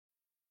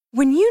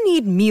When you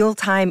need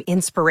mealtime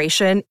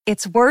inspiration,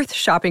 it's worth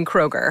shopping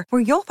Kroger,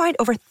 where you'll find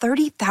over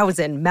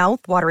 30,000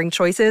 mouth-watering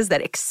choices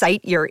that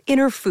excite your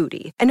inner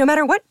foodie. And no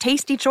matter what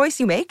tasty choice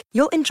you make,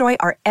 you'll enjoy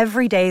our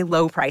everyday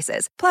low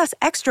prices, plus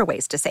extra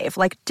ways to save,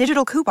 like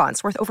digital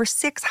coupons worth over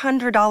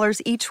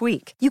 $600 each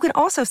week. You can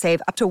also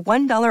save up to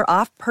 $1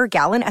 off per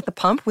gallon at the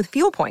pump with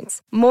fuel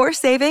points. More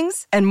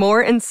savings and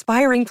more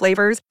inspiring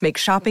flavors make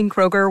shopping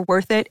Kroger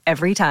worth it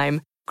every time.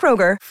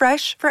 Kroger,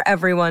 fresh for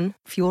everyone.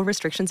 Fuel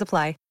restrictions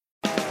apply.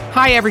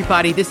 Hi,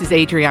 everybody. This is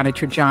Adriana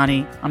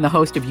Trajani. I'm the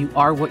host of You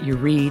Are What You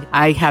Read.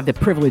 I have the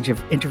privilege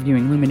of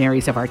interviewing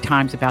luminaries of our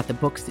times about the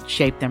books that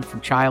shaped them from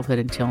childhood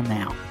until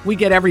now. We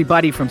get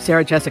everybody from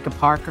Sarah Jessica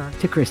Parker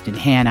to Kristen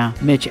Hanna,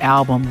 Mitch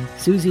Albom,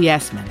 Susie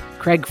Essman,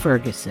 Craig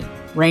Ferguson,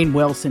 Rainn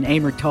Wilson,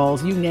 Amor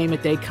Tolls, you name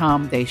it, they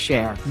come, they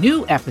share.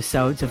 New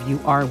episodes of You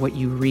Are What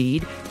You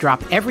Read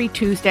drop every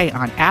Tuesday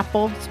on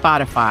Apple,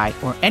 Spotify,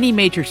 or any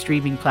major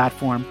streaming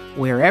platform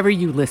wherever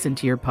you listen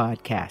to your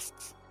podcasts.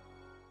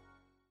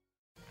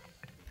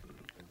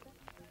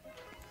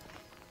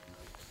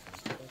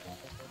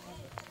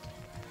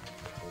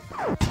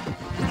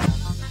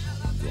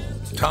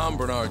 Tom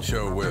Bernard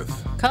Show with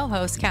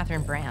co-host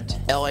Catherine Brandt,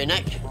 L.A.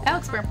 Nick,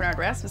 Alex Brandt Bernard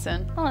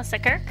Rasmussen, Melissa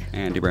Kirk,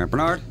 Andy Brandt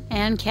Bernard,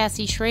 and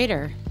Cassie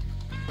Schrader.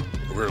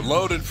 We're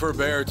loaded for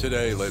bear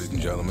today, ladies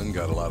and gentlemen.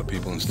 Got a lot of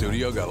people in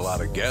studio, got a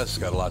lot of guests,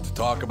 got a lot to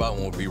talk about,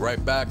 and we'll be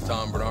right back.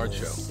 Tom Bernard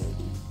Show.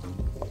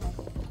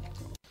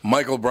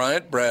 Michael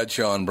Bryant,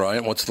 Bradshaw and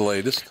Bryant, what's the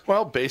latest?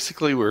 Well,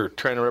 basically, we're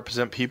trying to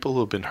represent people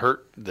who have been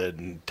hurt,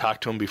 then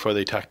talk to them before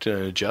they talk to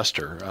an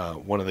adjuster.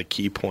 One of the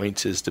key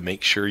points is to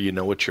make sure you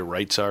know what your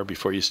rights are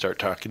before you start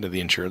talking to the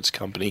insurance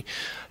company,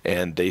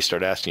 and they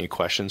start asking you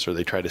questions or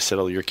they try to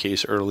settle your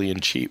case early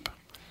and cheap.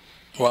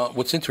 Well,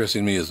 what's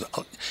interesting to me is,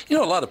 a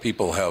lot of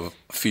people have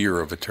fear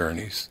of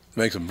attorneys. It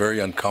makes them very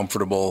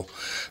uncomfortable.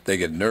 They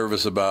get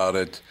nervous about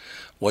it.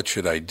 What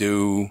should I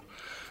do?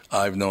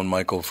 I've known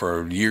Michael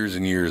for years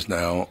and years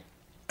now,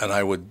 and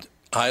I would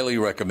highly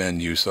recommend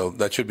you. So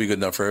that should be good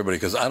enough for everybody,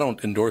 because I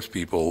don't endorse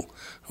people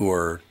who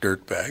are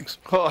dirtbags.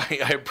 Well,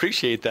 I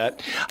appreciate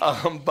that.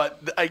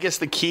 But I guess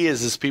the key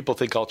is people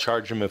think I'll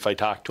charge them if I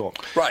talk to them.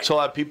 Right. So a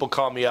lot of people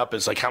call me up.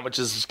 It's like, how much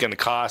is this going to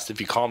cost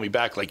if you call me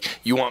back? Like,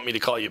 you want me to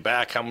call you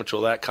back? How much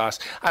will that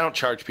cost? I don't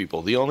charge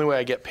people. The only way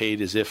I get paid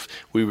is if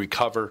we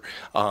recover,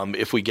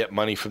 if we get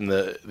money from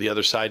the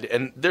other side.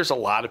 And there's a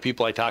lot of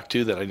people I talk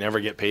to that I never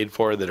get paid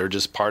for that are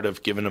just part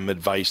of giving them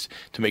advice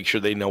to make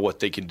sure they know what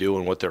they can do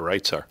and what their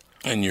rights are.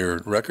 And your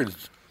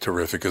record's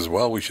terrific as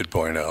well, we should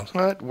point out.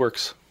 Well, it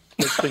works.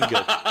 It's been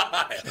good.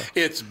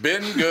 It's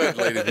been good,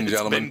 ladies and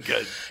gentlemen. It's been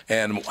good.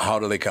 And how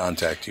do they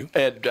contact you?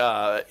 At,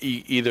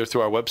 either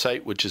through our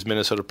website, which is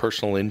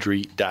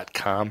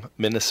minnesotapersonalinjury.com,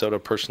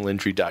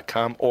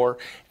 minnesotapersonalinjury.com, or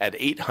at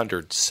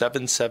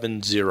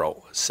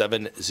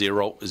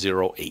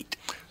 800-770-7008.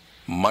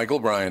 Michael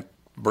Bryant,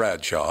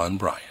 Bradshaw and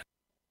Bryant.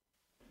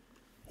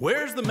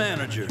 Where's the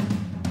manager?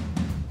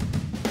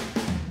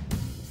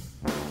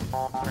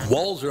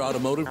 Walzer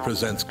Automotive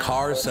presents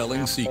Car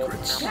Selling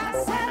Secrets.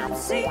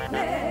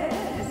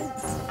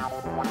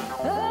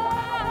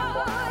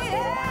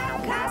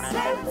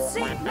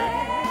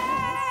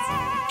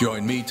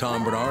 Join me,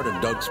 Tom Bernard,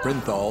 and Doug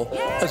Sprinthal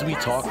as we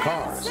talk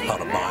cars, how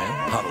to buy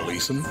them, how to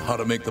lease them, how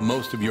to make the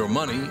most of your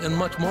money, and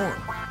much more.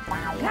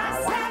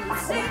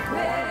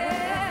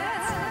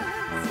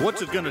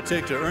 What's it going to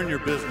take to earn your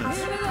business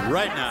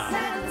right now?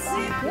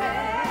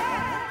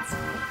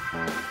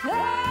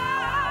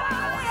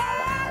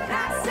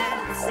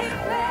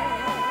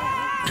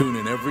 Tune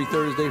in every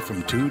Thursday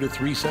from 2 to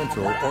 3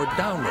 Central or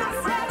download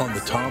it on the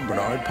Tom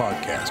Bernard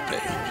podcast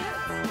page.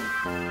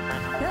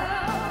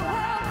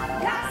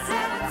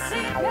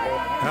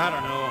 I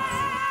don't know.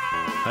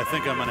 I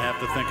think I'm going to have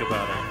to think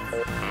about it.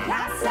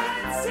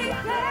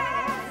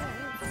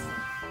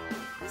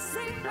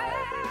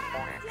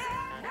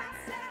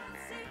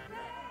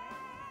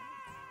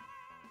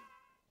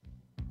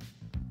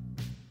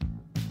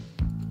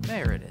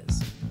 There it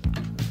is.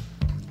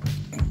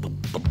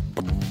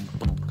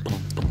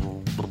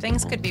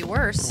 Things could be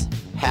worse.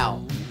 How?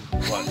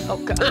 What? Oh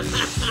God!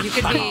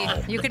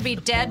 You could be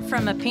dead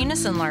from a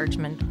penis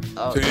enlargement.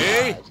 Oh,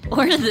 See?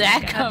 Where did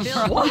that come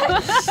from?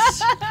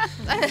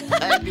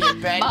 that'd be a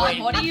bad way.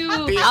 Mom, what are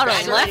you be a out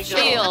bad of way left to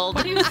go. field?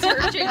 What are you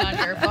searching on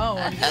your phone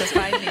to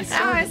find these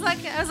stories?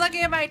 I was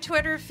looking at my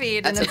Twitter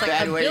feed, and That's it's a like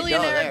bad a way to go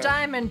billionaire there.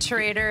 diamond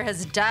trader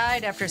has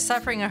died after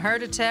suffering a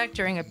heart attack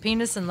during a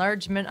penis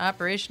enlargement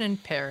operation in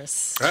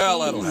Paris. Well,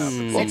 that'll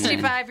happen.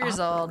 65 years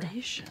old.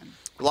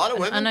 A lot of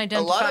women. A lot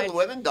Unidentified. of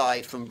women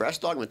die from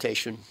breast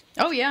augmentation.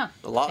 Oh, yeah.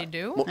 A lot. They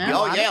do? Oh,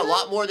 yeah, a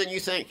lot more than you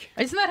think.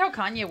 Isn't that how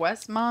Kanye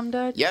West's mom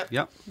died? Yep.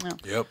 Yep.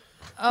 Yep.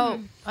 Oh,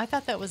 I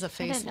thought that was a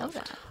I didn't know facelift.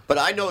 that. But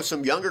I know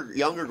some younger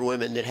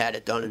women that had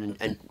it done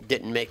and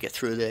didn't make it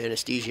through the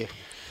anesthesia.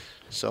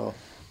 So.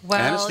 Well,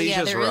 Anesthesia's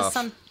yeah, there is rough.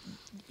 some.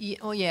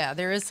 Yeah,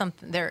 there is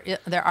something.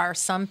 There are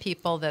some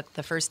people that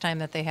the first time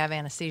that they have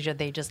anesthesia,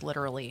 they just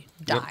literally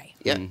die.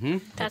 Yeah.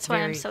 That's why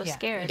I'm so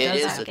scared. It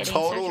is about a getting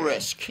total surgery.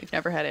 risk. You've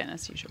never had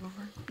anesthesia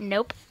before?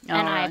 Nope.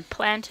 And I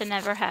plan to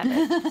never have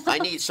it. I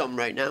need some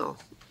right now.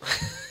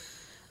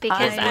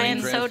 Because I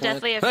am Brain so transplant.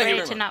 deathly Thank you afraid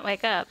very to much. not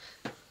wake up.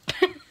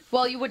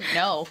 Well, you wouldn't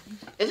know.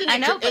 Isn't I it,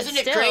 know, but isn't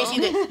it still. crazy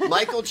that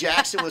Michael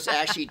Jackson was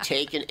actually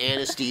taking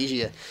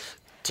anesthesia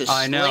to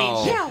I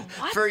know. sleep Yeah,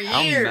 for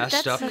How years?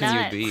 messed up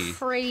can you be?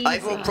 Crazy.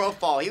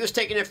 Ibuprofen. He was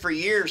taking it for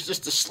years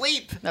just to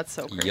sleep. That's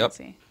so crazy. Yep.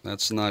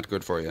 That's not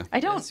good for you.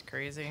 I don't. That's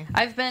crazy.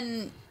 I've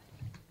been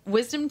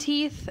wisdom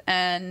teeth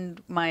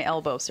and my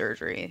elbow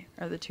surgery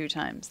are the 2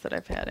 times that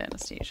I've had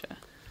anesthesia.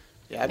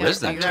 Yeah,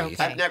 Wisdom teeth.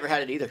 I've never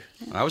had it either.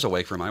 I was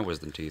awake for my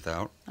wisdom teeth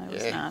out. I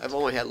was Yeah, not. I've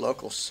only had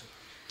locals.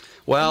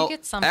 Well,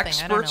 get something. I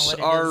don't know experts what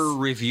it are is.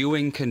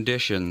 reviewing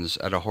conditions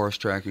at a horse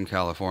track in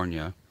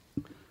California,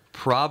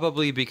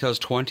 probably because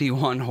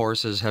 21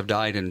 horses have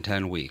died in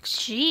 10 weeks.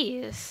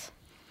 Jeez.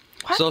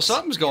 So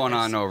something's going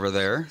on over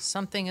there.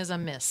 Something is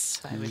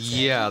amiss, I would say.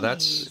 Yeah,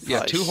 that's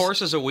 2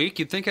 horses a week.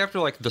 You'd think after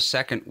like the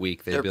second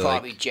week they'd They're be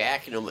probably like,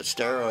 jacking them with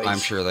steroids. I'm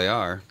sure they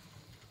are.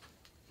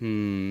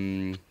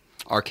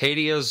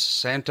 Arcadia's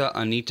Santa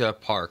Anita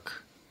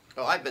Park.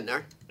 Oh, I've been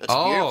there. That's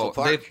a beautiful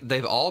park.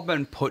 they've all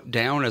been put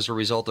down as a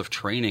result of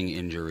training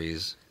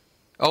injuries.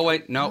 Oh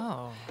wait,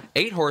 no.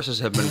 8 horses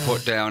have been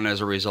put down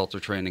as a result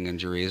of training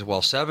injuries,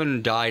 while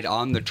 7 died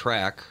on the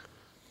track,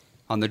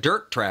 on the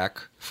dirt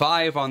track,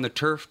 5 on the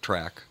turf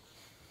track.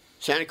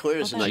 Santa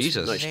Clara's a nice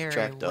Very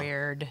track, though.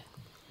 weird.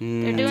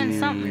 They're doing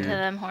something to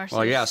them horses.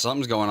 Well, yeah,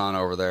 something's going on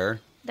over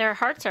there. Their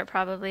hearts are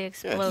probably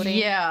exploding.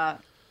 Yeah.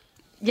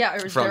 Yeah.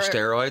 Is From there,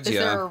 steroids, is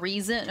yeah. there a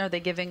reason? Are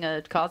they giving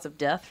a cause of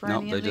death for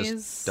Nope, any they of just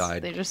these?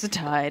 died. They just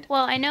died.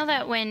 Well, I know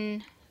that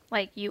when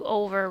you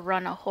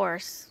overrun a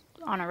horse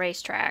on a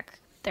racetrack,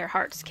 their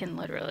hearts can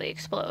literally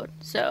explode.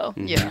 So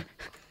Yeah.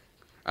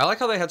 I like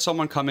how they had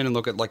someone come in and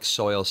look at like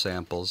soil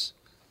samples.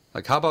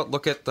 Like, how about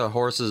look at the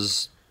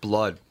horse's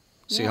blood?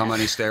 See how Yeah.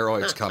 many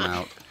steroids come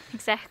out.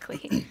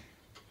 exactly.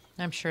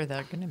 I'm sure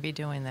they're going to be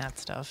doing that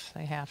stuff.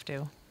 They have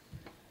to.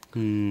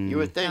 You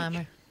would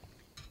think.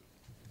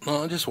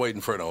 No, I'm just waiting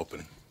for an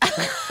opening.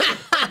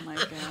 Oh my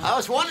god. I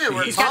was wondering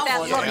where He's Tom got that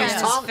was. look on his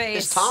Is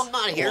face. Tom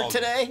not here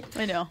today?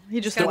 I know. He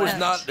just There was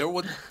left.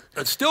 not.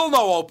 There's still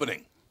no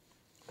opening.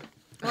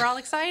 We're all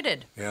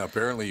excited. Yeah,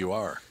 apparently you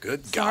are.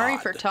 Good Sorry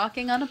God. for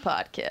talking on a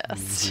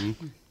podcast.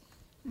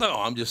 No,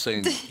 I'm just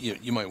saying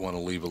you might want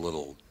to leave a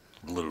little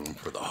room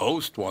for the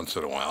host once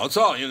in a while. It's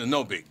all,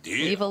 no big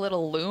deal. Leave a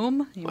little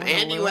loom. You Well,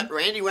 want a loom?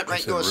 Randy went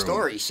right said to a room.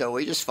 story, so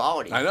we just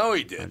followed him. I know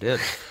he I did. did.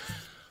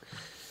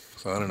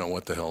 So I don't know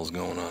what the hell's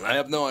going on. I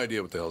have no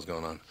idea what the hell's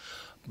going on.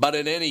 But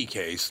in any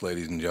case,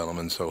 ladies and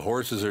gentlemen, so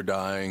horses are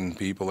dying.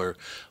 People are,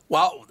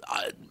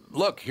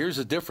 look, here's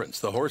the difference.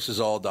 The horses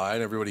all die,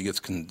 and everybody gets,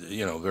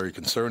 very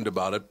concerned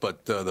about it.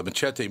 But the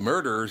Machete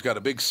murderer's got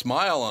a big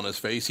smile on his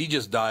face. He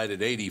just died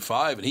at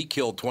 85, and he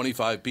killed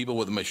 25 people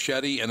with a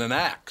machete and an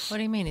axe. What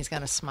do you mean he's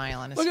got a smile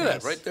on his Look face?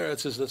 at that right there.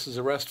 That's his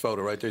arrest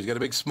photo right there. He's got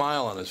a big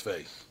smile on his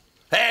face.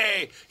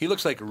 Hey, he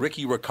looks like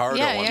Ricky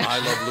Ricardo on I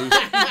Love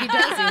Lucy. He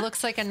does. He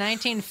looks like a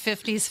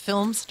 1950s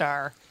film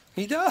star.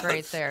 He does.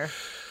 Right there.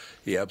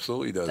 He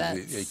absolutely does.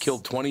 He That's-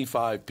 killed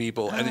 25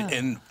 people.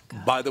 And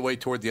by the way,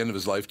 toward the end of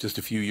his life, just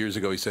a few years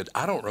ago, he said,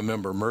 I don't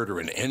remember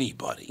murdering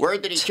anybody. Where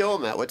did he kill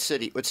him at? What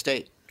city? What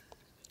state?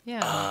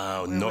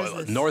 Yeah. Where was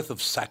this? North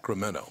of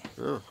Sacramento.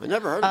 Oh, I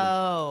never heard of him.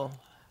 Oh.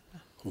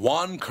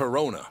 Juan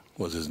Corona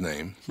was his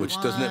name, which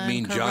doesn't it Juan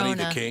mean Johnny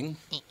the Corona. King?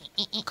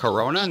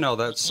 Corona? No,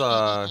 that's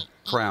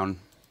Crown.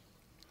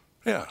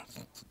 Yeah.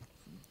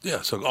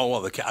 Yeah, so,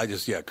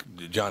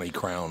 Johnny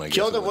Crown, I guess.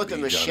 Killed it him would with a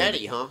be, machete,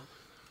 Johnny. huh?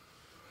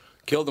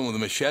 Killed him with a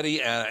machete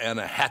and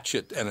a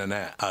hatchet and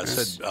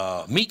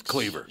meat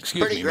cleaver.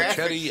 Excuse Pretty me, graphic.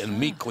 machete and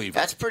meat cleaver.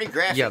 That's pretty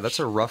graphic. Yeah, that's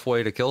a rough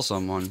way to kill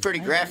someone. pretty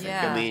graphic.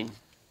 Yeah. I mean,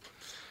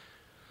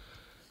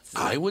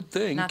 I would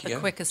think. Not the yeah.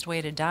 quickest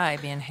way to die,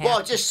 being hacked.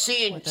 well, just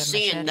seeing with a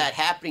machete. that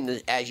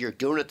happening as you're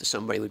doing it to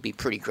somebody would be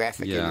pretty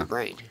graphic in Yeah. your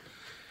brain.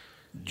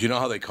 Do you know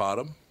how they caught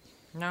him?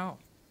 No.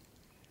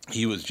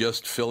 He was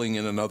just filling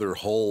in another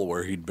hole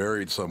where he'd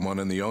buried someone,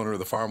 and the owner of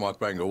the farm walked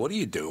by and go, "What are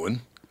you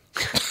doing?"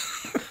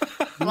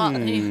 Well,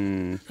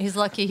 he's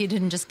lucky he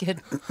didn't just get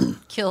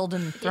killed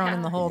and thrown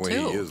in the hole, Well,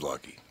 too. he is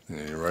lucky.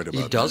 Yeah, you're right about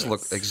that. He does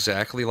look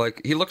exactly like...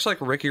 He looks like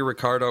Ricky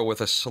Ricardo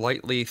with a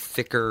slightly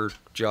thicker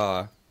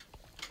jaw.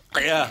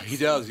 Yeah, he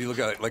does. You look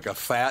at it like a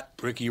fat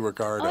Ricky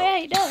Ricardo. Oh, yeah,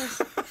 he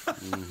does.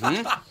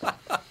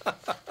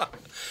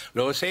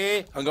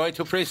 Lucy, I'm going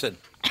to prison.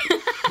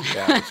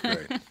 Yeah, that's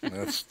great.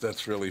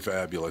 That's really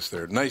fabulous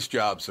there. Nice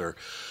job, sir.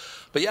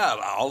 But yeah,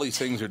 all these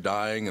things are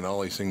dying, and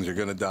all these things are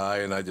going to die,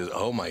 and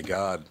oh my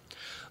God.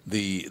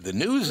 The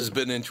news has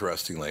been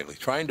interesting lately,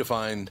 trying to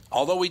find,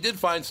 although we did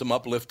find some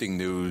uplifting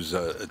news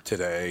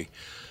today.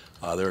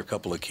 There are a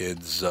couple of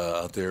kids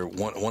out there.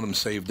 One of them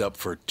saved up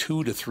for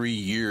 2 to 3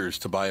 years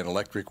to buy an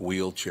electric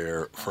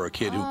wheelchair for a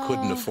kid who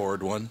couldn't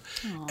afford one.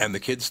 And the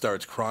kid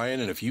starts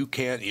crying. And if you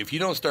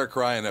don't start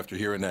crying after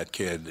hearing that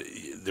kid,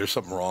 there's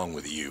something wrong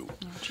with you.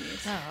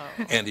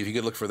 And if you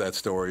could look for that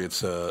story,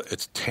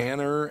 it's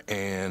Tanner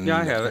and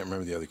I have can't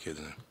remember the other kid's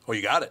name. Oh,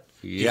 you got it?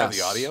 Yes. Do you have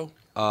the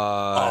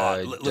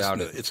audio? Listen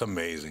to it. It's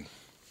amazing.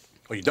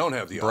 Oh, you don't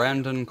have the audio.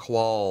 Brandon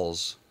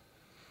Qualls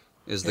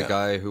is the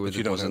guy who was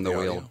in the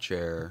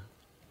wheelchair.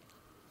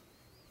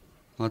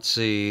 Let's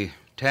see.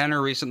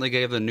 Tanner recently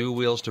gave the new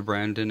wheels to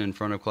Brandon in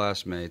front of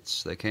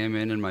classmates. They came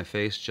in and my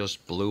face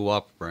just blew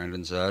up,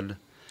 Brandon said.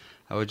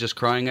 I was just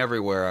crying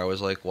everywhere. I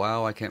was like,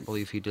 wow, I can't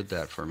believe he did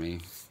that for me.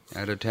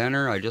 And to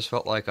Tanner, I just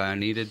felt like I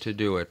needed to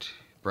do it.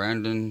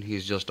 Brandon,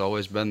 he's just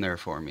always been there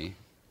for me.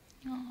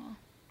 Oh,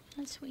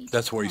 that's sweet.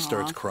 That's where he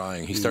starts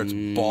crying. He starts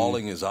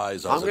bawling his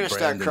eyes out. I'm going to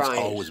start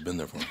crying. Always been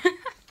there for him.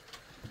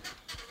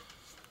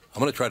 I'm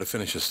going to try to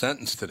finish a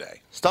sentence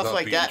today. Stuff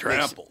like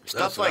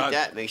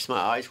that makes my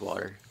eyes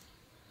water.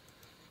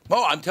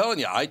 Oh, I'm telling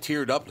you, I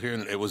teared up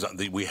here.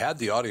 We had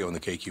the audio in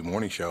the KQ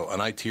Morning Show,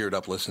 and I teared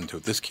up listening to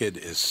it. This kid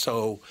is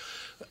so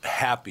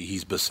happy,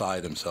 he's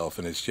beside himself,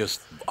 and it's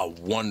just a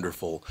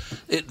wonderful.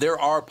 There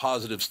are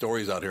positive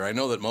stories out here. I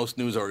know that most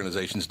news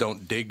organizations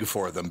don't dig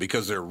for them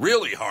because they're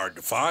really hard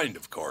to find,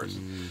 of course,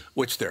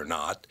 which they're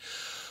not.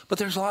 But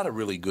there's a lot of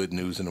really good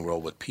news in the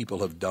world, what people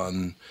have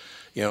done.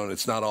 You know, and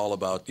it's not all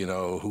about,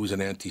 who's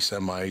an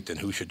anti-Semite and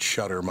who should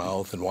shut her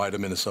mouth and why do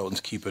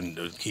Minnesotans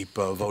keep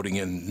voting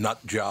in nut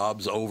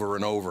jobs over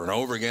and over and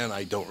over again.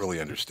 I don't really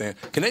understand.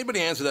 Can anybody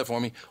answer that for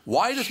me?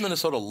 Why does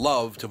Minnesota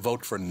love to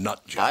vote for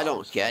nut jobs? I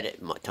don't get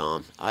it,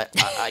 Tom.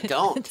 I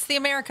don't. It's the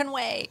American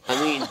way. I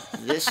mean,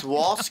 this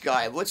Walsh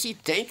guy, what's he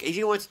think?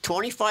 He wants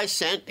 25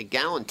 cents a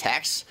gallon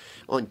tax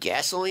on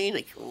gasoline?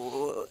 Like,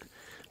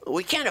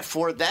 we can't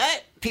afford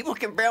that. People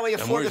can barely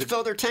afford to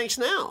fill their tanks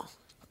now.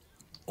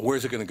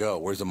 Where's it going to go?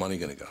 Where's the money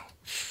going to go?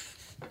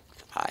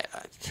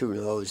 Who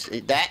knows?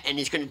 That, and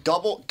he's going to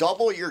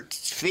double your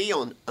fee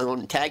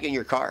on tagging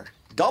your car.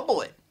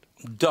 Double it.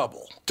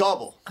 Double.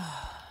 Double.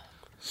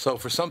 So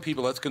for some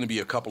people, that's going to be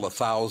a couple of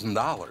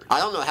 $1,000s. I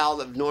don't know how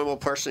the normal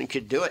person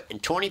could do it.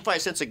 And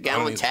 25 cents a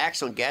gallon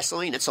tax on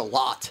gasoline, it's a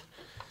lot.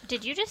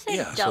 Did you just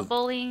say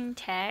doubling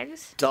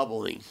tags?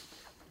 Doubling.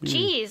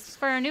 Jeez,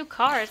 for a new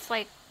car, it's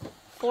like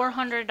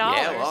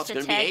 $400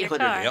 to tag your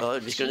car.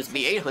 It's going to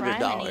be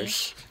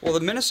 $800. Well,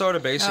 Minnesota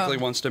basically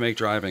wants to make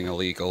driving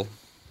illegal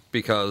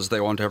because they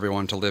want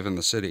everyone to live in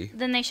the city.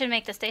 Then they should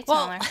make the state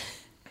smaller.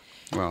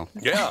 Well,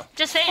 yeah.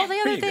 Just saying. Well,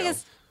 the other thing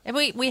is,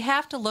 we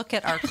have to look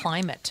at our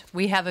climate.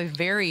 We have a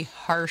very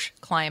harsh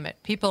climate.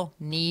 People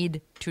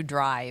need to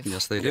drive.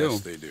 Yes, they do.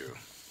 Yes, they do.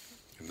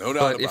 No doubt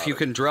about it. But if you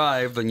can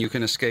drive, then you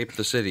can escape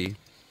the city,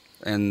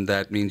 and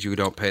that means you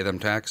don't pay them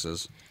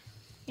taxes.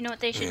 You know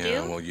what they should do?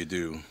 Yeah, well, you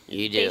do.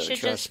 You do. They should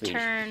Trust just me.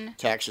 turn.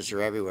 Taxes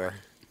are everywhere.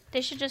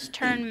 They should just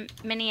turn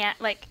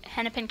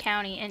Hennepin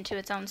County into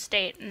its own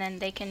state, and then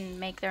they can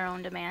make their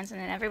own demands, and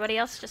then everybody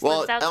else just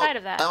lives outside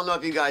of that. I don't know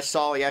if you guys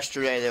saw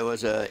yesterday. There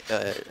was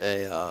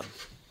a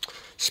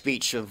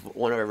speech of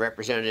one of our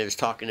representatives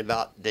talking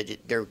about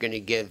that they're going to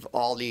give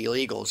all the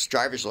illegals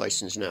driver's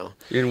license now.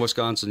 In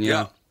Wisconsin,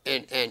 yeah.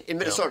 And in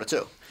Minnesota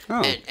too.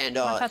 Oh. And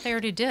I thought they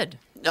already did.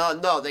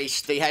 No,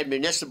 they had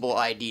municipal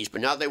IDs,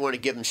 but now they want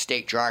to give them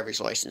state driver's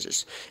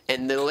licenses.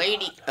 And the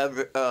lady,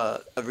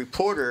 a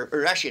reporter,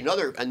 or actually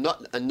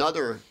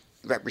another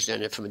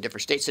representative from a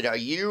different state said,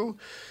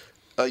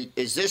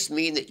 does this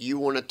mean that you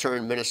want to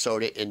turn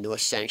Minnesota into a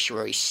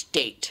sanctuary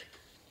state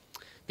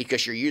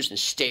because you're using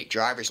state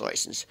driver's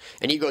license?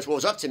 And he goes, well,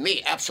 it's up to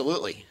me,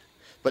 absolutely.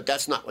 But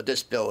that's not what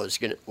this bill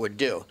would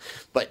do.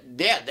 But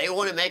yeah, they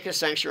want to make a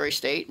sanctuary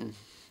state and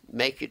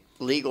make it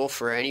legal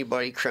for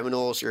anybody,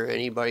 criminals or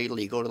anybody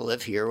legal, to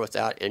live here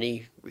without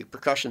any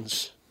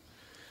repercussions.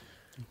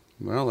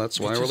 Well, that's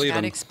why we're Got to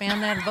leaving.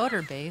 expand that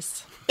voter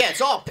base. Yeah, it's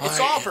all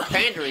for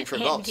pandering for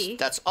votes.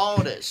 That's all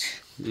it is.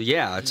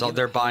 Yeah, it's all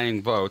they're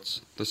buying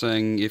votes. They're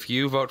saying, if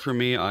you vote for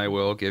me, I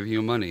will give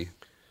you money.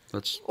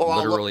 That's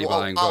literally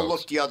buying votes. I'll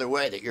look the other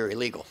way that you're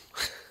illegal.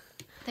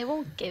 They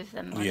won't give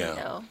them money,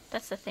 though.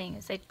 That's the thing,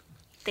 is they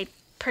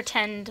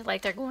pretend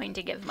like they're going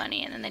to give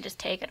money, and then they just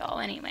take it all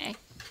anyway.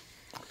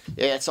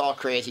 Yeah, it's all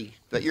crazy.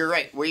 But you're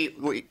right.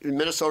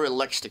 Minnesota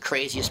elects the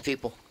craziest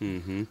people.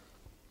 Mm-hmm.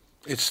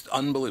 It's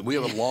unbelievable. We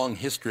have a long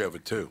history of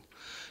it, too.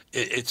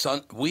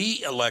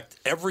 We elect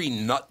every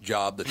nut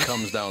job that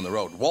comes down the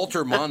road.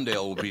 Walter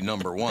Mondale will be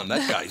number one.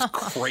 That guy's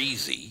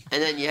crazy.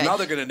 And then now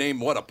they're going to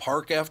name, a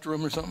park after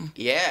him or something?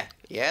 Yeah,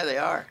 they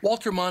are.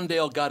 Walter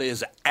Mondale got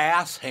his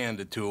ass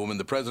handed to him in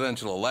the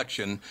presidential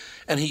election,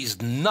 and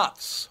he's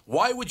nuts.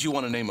 Why would you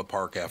want to name a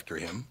park after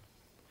him?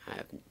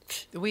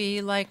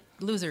 We like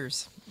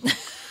losers.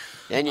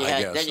 Then you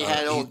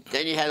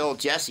had old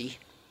Jesse.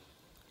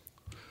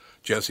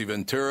 Jesse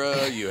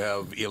Ventura, you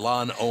have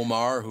Ilhan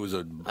Omar, who's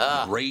a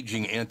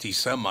raging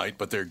anti-Semite,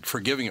 but they're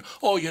forgiving him.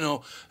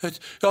 Oh,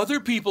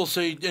 other people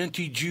say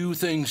anti-Jew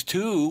things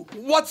too.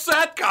 What's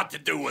that got to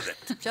do with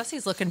it?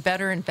 Jesse's looking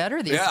better and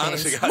better these days.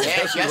 Honestly, God,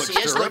 Jesse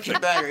is looking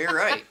better. You're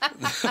right.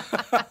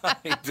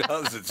 He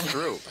does. It's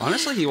true.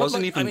 Honestly, he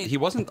wasn't he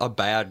wasn't a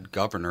bad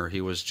governor.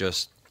 He was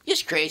just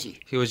crazy.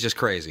 He was just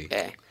crazy.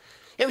 Yeah.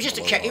 It was just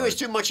he was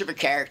too much of a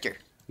character.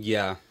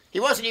 Yeah. He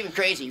wasn't even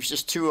crazy. He was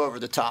just too over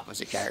the top as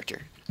a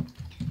character.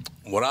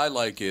 What I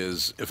like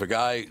is if a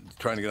guy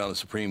trying to get on the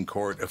Supreme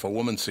Court, if a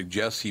woman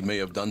suggests he may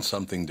have done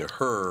something to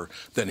her,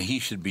 then he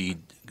should be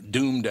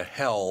doomed to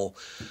hell.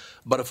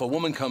 But if a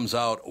woman comes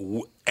out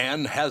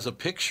and has a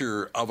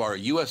picture of our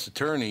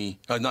Attorney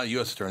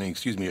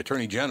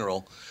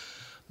General,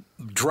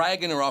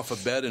 dragging her off a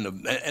bed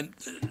and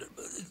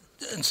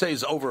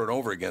says over and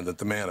over again that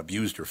the man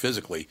abused her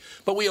physically,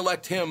 but we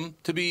elect him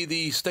to be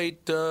the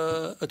state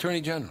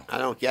Attorney General. I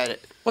don't get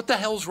it. What the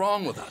hell's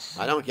wrong with us?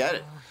 I don't get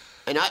it.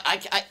 And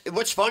I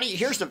what's funny,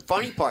 here's the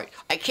funny part.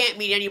 I can't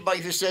meet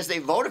anybody who says they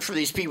voted for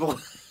these people.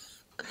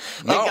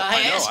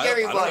 I ask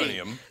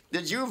everybody,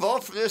 did you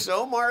vote for this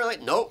Omar?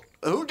 Like, nope.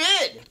 Who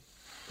did?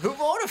 Who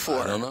voted for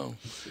it? I don't know.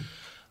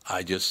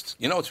 I just,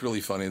 it's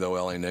really funny though,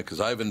 L.A. Nick,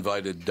 because I've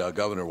invited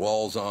Governor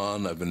Walz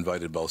on, I've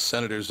invited both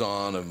senators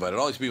on, I've invited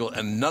all these people,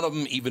 and none of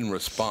them even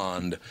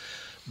respond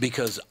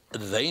because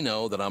they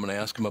know that I'm going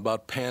to ask them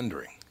about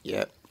pandering.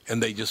 Yep.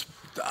 And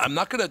I'm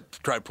not going to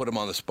try to put them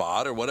on the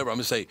spot or whatever. I'm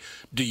going to say,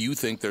 do you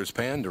think there's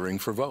pandering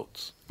for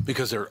votes?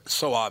 Because there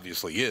so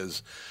obviously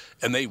is,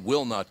 and they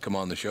will not come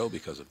on the show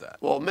because of that.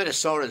 Well,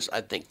 Minnesota's,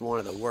 I think, one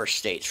of the worst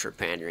states for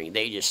pandering.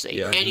 They just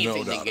say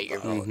anything to get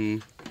your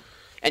vote.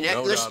 And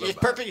this is a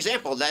perfect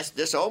example. That's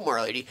this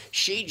Omar lady.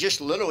 She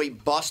just literally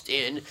bust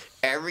in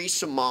every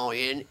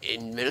Somalian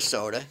in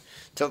Minnesota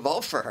to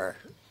vote for her.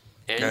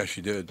 And, yeah,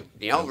 she did.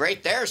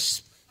 Right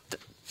there's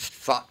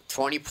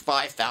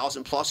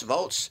 25,000 plus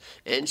votes,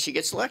 and she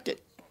gets elected.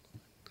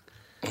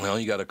 Well,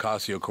 you got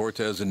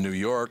Ocasio-Cortez in New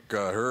York.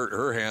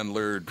 Her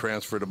handler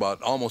transferred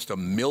about almost $1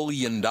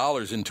 million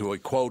into a,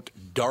 quote,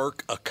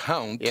 dark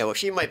account. Yeah, well,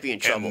 she might be in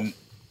trouble.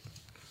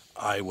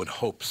 I would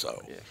hope so.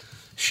 Yeah.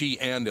 She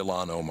and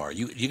Ilhan Omar.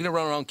 You're going to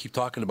run around and keep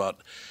talking about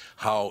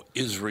how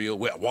Israel,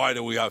 why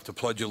do we have to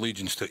pledge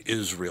allegiance to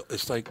Israel?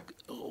 It's like,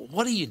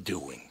 what are you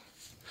doing?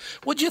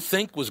 What do you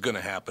think was going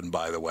to happen,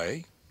 by the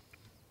way?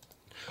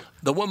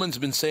 The woman's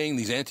been saying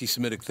these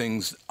anti-Semitic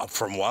things,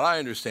 from what I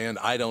understand.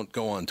 I don't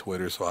go on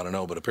Twitter, so I don't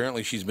know, but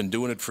apparently she's been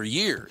doing it for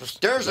years.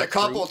 There's a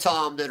couple,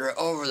 Tom, that are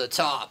over the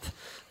top,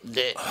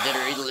 that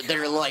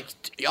are like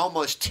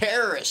almost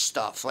terrorist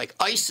stuff, like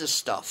ISIS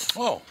stuff.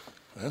 Oh,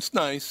 that's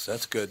nice.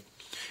 That's good.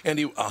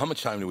 Andy, how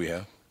much time do we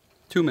have?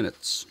 2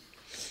 minutes.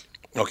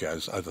 Okay, I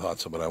thought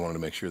so, but I wanted to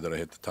make sure that I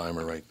hit the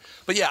timer right.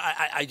 But yeah,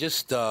 I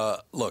just,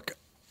 look,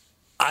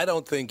 I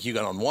don't think you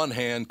can, on one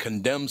hand,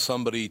 condemn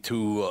somebody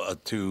to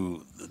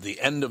the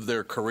end of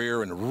their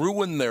career and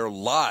ruin their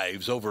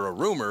lives over a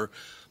rumor,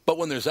 but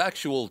when there's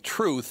actual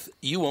truth,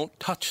 you won't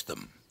touch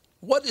them.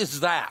 What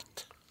is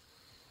that?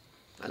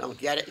 I don't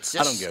get it.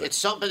 I don't get it. It's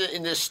something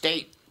in this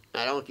state.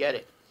 I don't get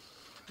it.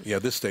 Yeah,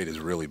 this state is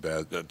really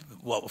bad.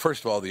 Well,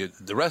 first of all, the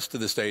rest of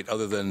the state,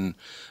 other than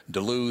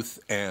Duluth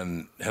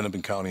and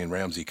Hennepin County and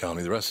Ramsey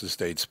County, the rest of the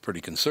state's pretty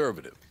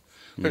conservative.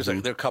 There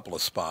are a couple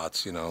of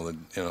spots, here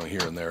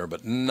and there,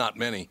 but not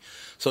many.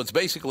 So it's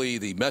basically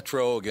the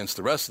Metro against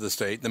the rest of the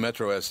state. The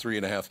Metro has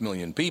 3.5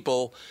 million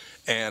people,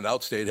 and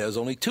Outstate has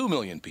only 2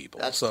 million people.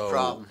 That's the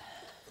problem.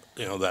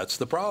 That's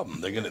the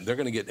problem. They're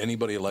gonna get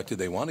anybody elected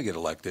they want to get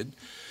elected.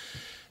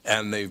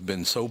 And they've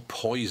been so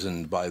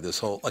poisoned by this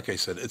whole, like I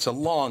said, it's a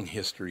long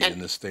history in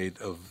the state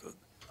of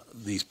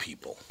these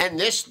people. And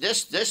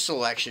this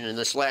election and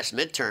this last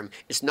midterm,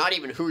 it's not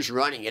even who's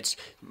running. It's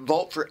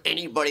vote for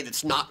anybody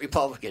that's not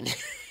Republican.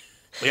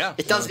 Yeah.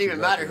 It doesn't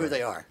even matter who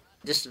they are.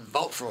 Just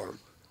vote for them.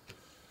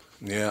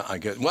 Yeah, I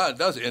get. Well, it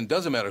does. It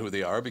doesn't matter who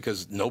they are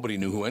because nobody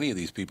knew who any of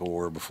these people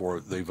were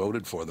before they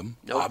voted for them.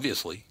 Nope.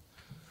 Obviously,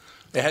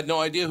 they had no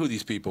idea who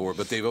these people were,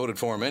 but they voted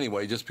for them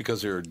anyway just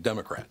because they're a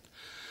Democrat.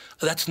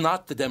 That's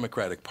not the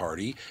Democratic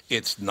Party.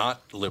 It's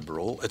not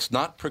liberal. It's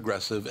not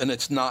progressive, and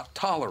it's not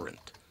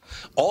tolerant.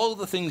 All of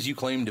the things you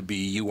claim to be,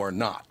 you are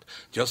not.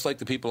 Just like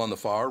the people on the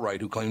far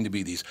right who claim to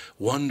be these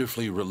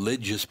wonderfully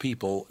religious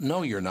people.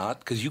 No, you're not,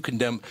 because you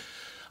condemn.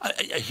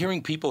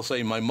 Hearing people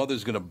say, my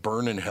mother's going to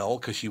burn in hell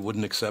because she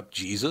wouldn't accept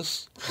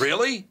Jesus.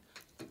 Really?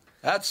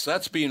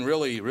 That's being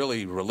really,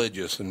 really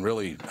religious and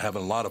really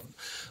having a lot of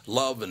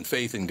love and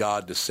faith in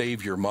God to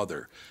save your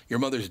mother. Your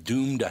mother's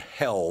doomed to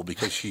hell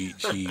because she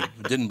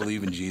didn't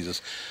believe in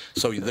Jesus.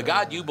 So the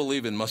God you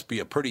believe in must be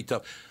a pretty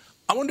tough.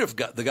 I wonder if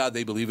the God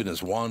they believe in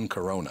is Juan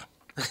Corona.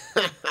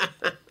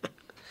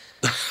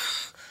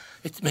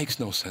 It makes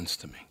no sense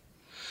to me.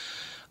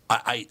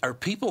 Are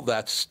people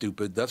that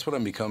stupid? That's what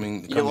I'm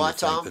becoming. You know what,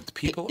 Tom? That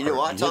people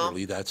are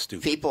literally that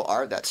stupid. People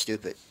are that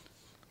stupid.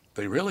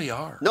 They really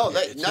are. No,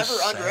 never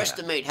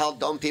underestimate how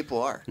dumb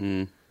people are.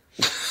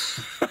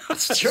 It's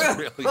It's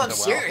true. I'm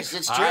serious.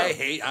 It's true.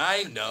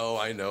 I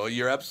know.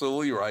 You're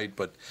absolutely right.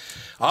 But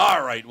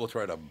all right, we'll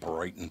try to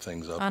brighten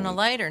things up. On a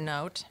lighter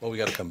note. Well, we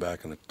got to come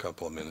back in a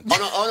couple of minutes.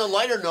 On a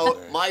lighter note,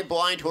 my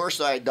blind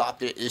horse I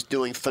adopted is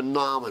doing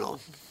phenomenal.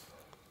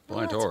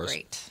 Blind horse.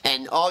 Great.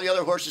 And all the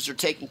other horses are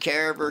taking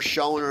care of her,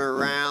 showing her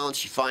around.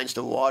 She finds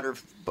the water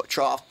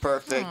trough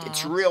perfect. Aww.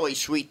 It's really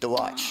sweet to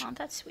watch. Aw,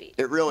 that's sweet.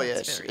 It really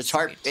That's is.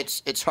 very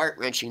It's heart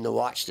wrenching to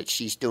watch that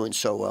she's doing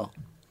so well.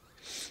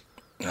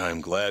 I'm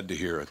glad to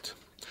hear it.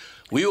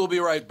 We will be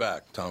right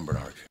back. Tom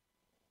Bernard.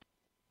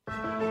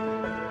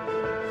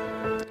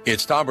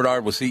 It's Tom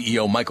Bernard with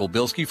CEO Michael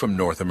Bilski from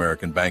North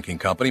American Banking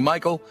Company.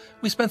 Michael,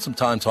 we spent some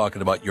time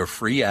talking about your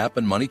free app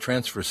and money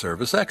transfer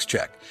service,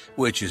 XCheck,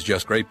 which is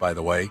just great, by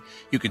the way.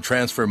 You can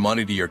transfer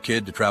money to your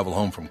kid to travel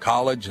home from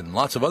college and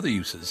lots of other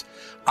uses.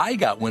 I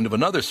got wind of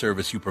another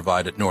service you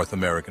provide at North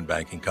American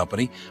Banking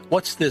Company.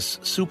 What's this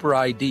Super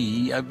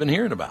ID I've been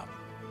hearing about?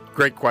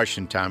 Great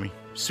question, Tommy.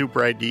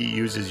 Super ID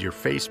uses your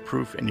face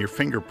proof and your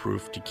finger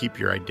proof to keep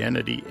your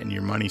identity and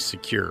your money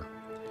secure.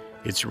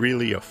 It's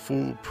really a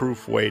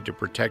foolproof way to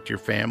protect your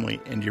family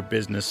and your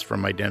business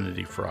from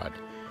identity fraud.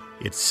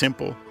 It's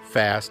simple,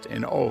 fast,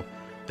 and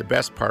the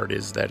best part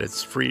is that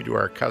it's free to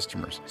our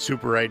customers.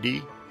 Super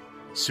ID,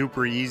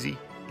 super easy,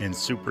 and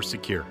super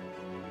secure.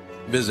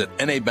 Visit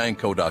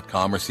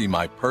nabankco.com or see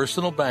my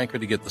personal banker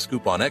to get the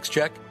scoop on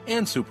XCheck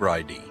and Super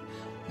ID.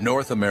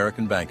 North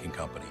American Banking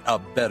Company, a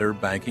better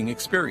banking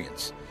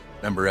experience.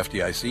 Member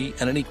FDIC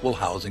and an equal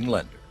housing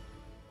lender.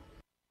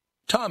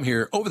 Tom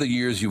here. Over the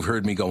years, you've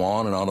heard me go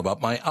on and on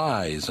about my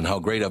eyes and how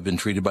great I've been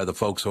treated by the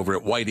folks over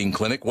at Whiting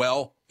Clinic.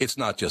 Well, it's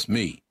not just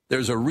me.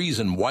 There's a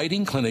reason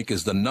Whiting Clinic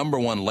is the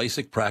 #1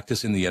 LASIK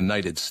practice in the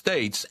United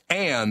States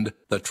and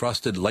the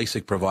trusted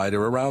LASIK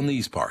provider around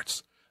these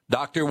parts.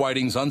 Dr.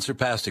 Whiting's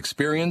unsurpassed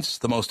experience,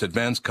 the most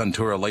advanced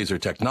Contura laser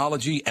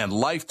technology, and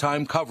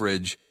lifetime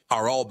coverage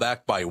are all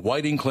backed by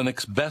Whiting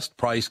Clinic's best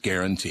price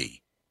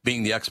guarantee.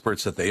 Being the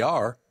experts that they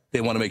are, they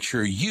want to make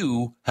sure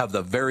you have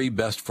the very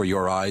best for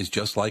your eyes,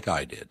 just like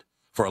I did.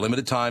 For a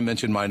limited time,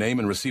 mention my name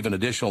and receive an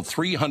additional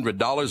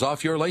 $300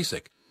 off your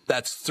LASIK.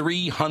 That's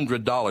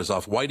 $300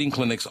 off Whiting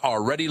Clinic's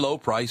already low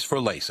price for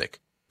LASIK.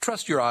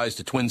 Trust your eyes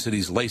to Twin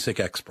Cities LASIK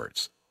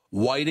experts.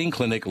 Whiting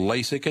Clinic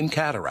LASIK and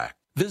Cataract.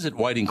 Visit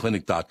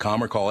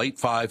whitingclinic.com or call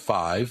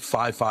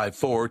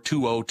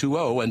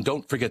 855-554-2020. And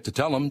don't forget to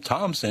tell them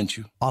Tom sent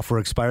you. Offer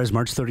expires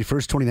March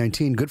 31st,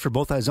 2019. Good for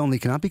both eyes only.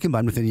 Cannot be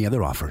combined with any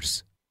other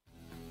offers.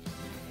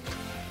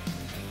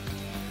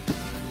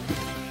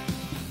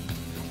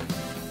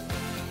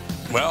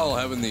 Well,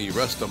 having the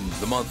rest of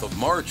the month of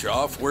March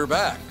off, we're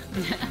back.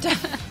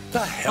 The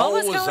hell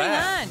what was going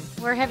that?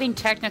 on? We're having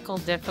technical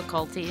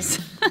difficulties.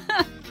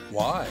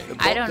 Why?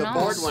 I don't know. The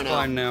board went out.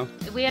 Fine now.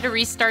 We had to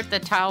restart the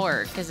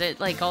tower because it,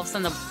 like, all of a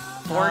sudden the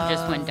board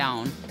just went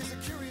down.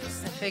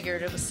 I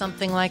figured it was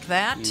something like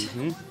that.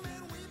 Mm-hmm.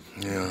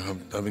 Yeah,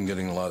 I've been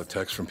getting a lot of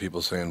texts from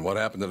people saying, "What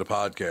happened to the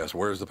podcast?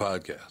 Where's the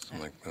podcast?" I'm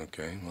like,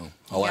 okay, well,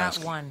 I'll ask.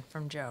 Got one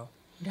from Joe.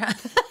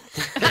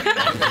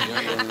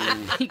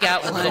 He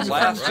got one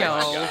from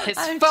Joe. His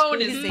I'm phone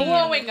teasing is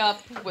blowing up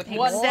with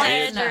one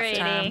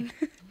Exaggerating.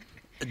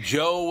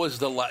 Joe was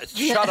the last.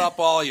 Shut up,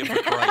 all you,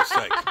 for Christ's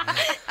sake.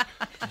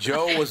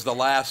 Joe was the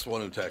last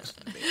one who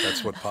texted me.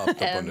 That's what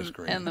popped up on the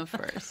screen. And the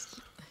first.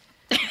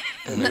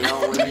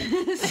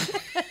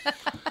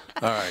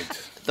 All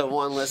right. The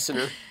one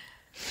listener.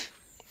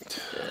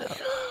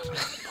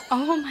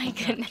 Oh my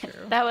goodness,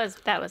 that was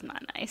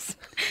not nice.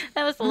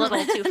 That was a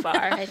little too far,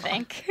 I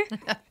think.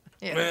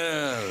 Yeah.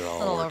 Well, it all A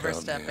little worked out in the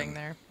overstepping end.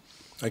 there.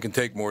 I can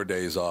take more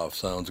days off.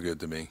 Sounds good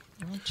to me.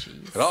 Oh,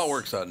 jeez. It all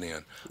works out in the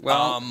end.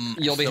 Well,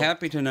 you'll be so-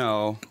 happy to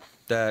know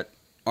that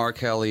R.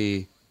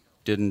 Kelly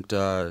didn't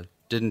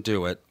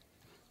do it.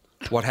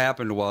 What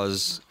happened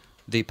was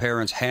the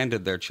parents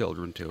handed their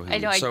children to him, I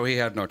know, so he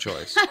had no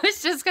choice. I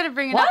was just going to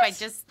bring it What? up.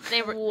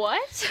 They were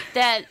What?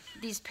 that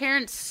these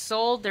parents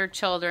sold their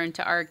children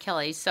to R.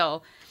 Kelly.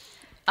 So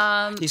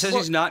He says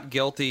he's not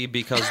guilty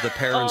because the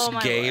parents Oh,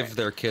 my gave Lord.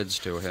 their kids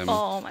to him.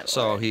 Oh, my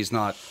So Lord. he's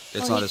not.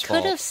 It's well, not he his could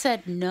fault. have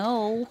said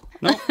no.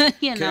 Nope.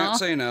 You know. Can't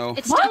say no.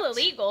 It's still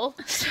illegal.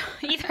 So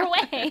either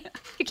way,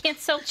 you can't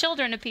sell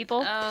children to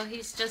people. Oh,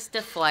 he's just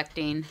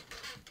deflecting.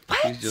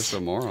 He's just a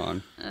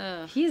moron.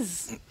 He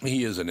is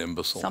an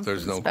imbecile. Something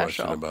There's no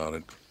special. question about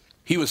it.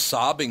 He was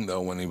sobbing, though,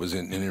 when he was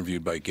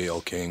interviewed by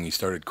Gayle King. He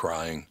started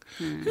crying.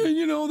 "Yeah,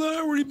 you know, that I'd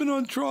already been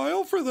on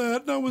trial for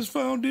that, and I was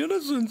found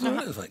innocent."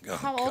 I was like, oh,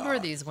 How old were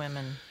God. these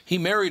women? He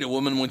married a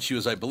woman when she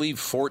was, I believe,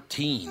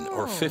 14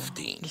 or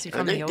 15. Is he I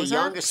from think the the Ozarks?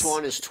 youngest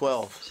one is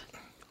 12.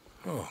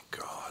 Oh,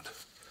 God.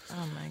 Oh,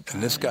 my God.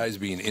 And this guy's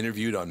being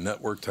interviewed on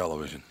network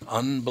television.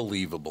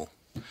 Unbelievable.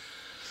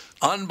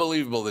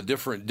 Unbelievable, the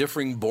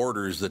differing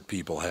borders that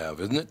people have,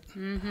 isn't it?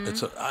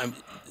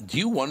 Mm-hmm. Do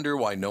you wonder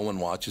why no one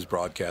watches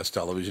broadcast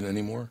television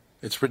anymore?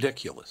 It's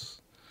ridiculous.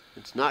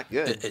 It's not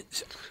good.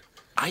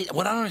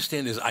 what I don't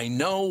understand is I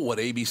know what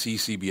ABC,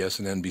 CBS,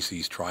 and NBC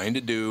is trying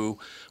to do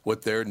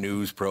with their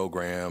news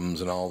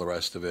programs and all the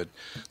rest of it.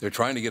 They're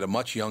trying to get a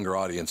much younger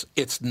audience.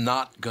 It's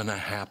not going to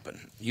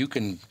happen. You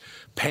can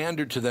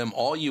pander to them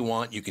all you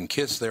want. You can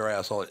kiss their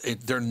ass.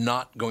 They're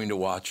not going to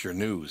watch your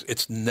news.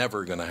 It's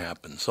never going to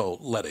happen. So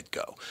let it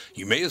go.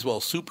 You may as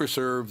well super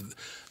serve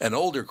an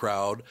older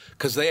crowd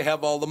because they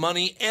have all the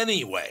money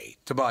anyway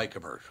to buy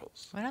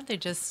commercials. Why don't they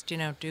just,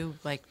 do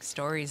like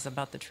stories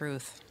about the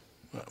truth?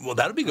 Well,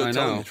 that would be good,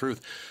 telling the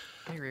truth.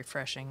 Very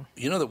refreshing.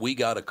 You know that we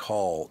got a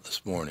call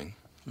this morning.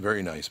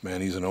 Very nice,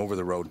 man. He's an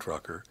over-the-road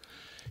trucker.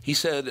 He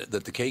said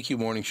that the KQ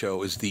Morning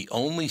Show is the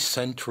only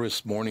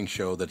centrist morning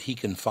show that he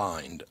can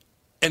find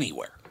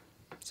anywhere.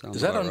 Sounds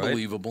is that about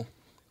unbelievable?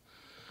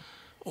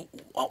 Right.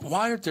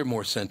 Why aren't there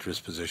more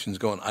centrist positions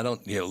going?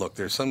 Look,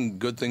 there's some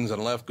good things on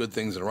the left, good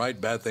things on the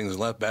right, bad things on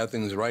the left, bad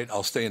things on the right.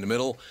 I'll stay in the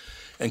middle.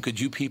 And could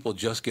you people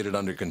just get it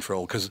under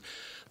control? Because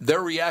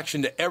their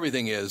reaction to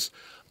everything is,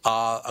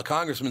 a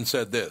congressman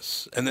said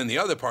this, and then the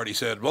other party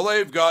said, well,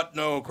 they've got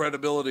no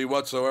credibility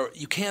whatsoever.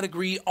 You can't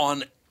agree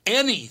on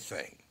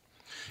anything.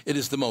 It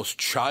is the most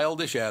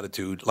childish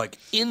attitude, like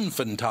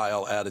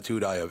infantile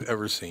attitude I have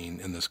ever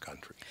seen in this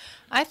country.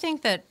 I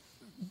think that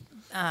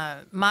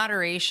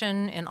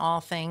moderation in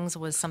all things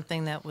was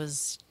something that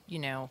was,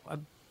 a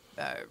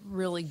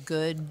really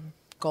good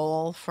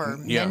goal for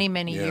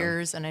many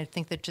years. And I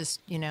think that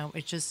just,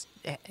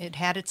 it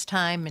had its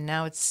time, and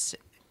now it's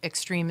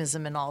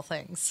extremism in all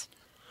things.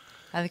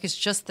 I think it's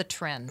just the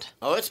trend.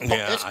 Oh, it's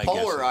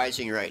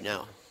polarizing right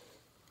now.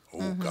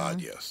 Oh, God,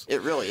 yes.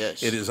 It really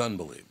is. It is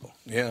unbelievable.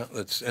 Yeah,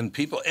 and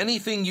people,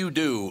 anything you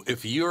do,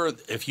 if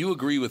you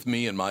agree with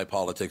me in my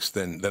politics,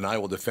 then I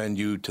will defend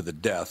you to the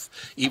death,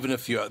 even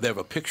if they have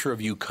a picture of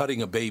you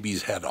cutting a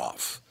baby's head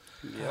off.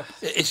 Yeah.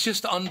 It's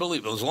just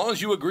unbelievable. As long as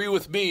you agree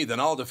with me, then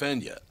I'll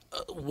defend you.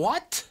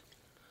 What?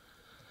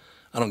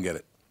 I don't get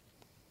it.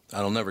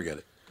 I'll never get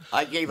it.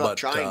 I gave up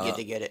trying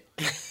to get it.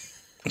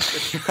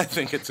 I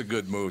think it's a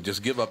good move.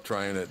 Just give up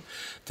trying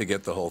to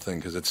get the whole thing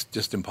because it's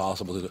just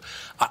impossible to do.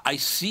 I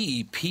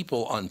see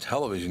people on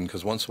television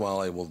because once in a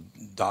while I will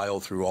dial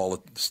through all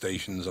the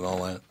stations and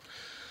all that,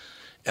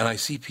 and I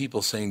see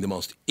people saying the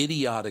most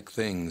idiotic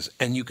things,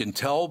 and you can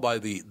tell by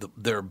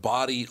their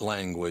body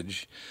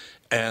language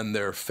and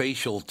their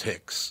facial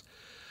tics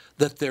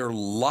that they're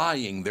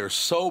lying. They're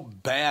so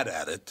bad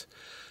at it.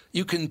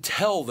 You can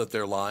tell that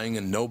they're lying,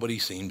 and nobody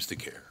seems to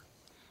care.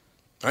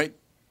 Right?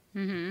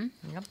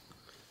 Mm-hmm. Yep.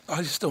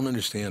 I just don't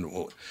understand.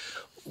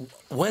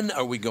 When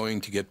are we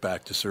going to get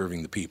back to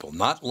serving the people?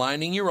 Not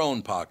lining your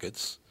own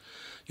pockets.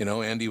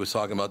 Andy was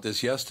talking about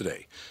this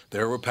yesterday.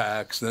 There were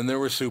PACs, then there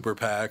were super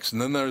PACs,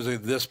 and then there's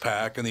this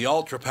PAC and the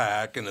ultra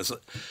PAC. And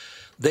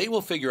they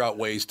will figure out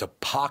ways to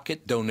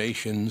pocket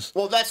donations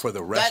for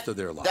the rest of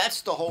their lives.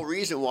 That's the whole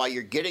reason why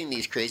you're getting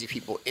these crazy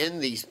people in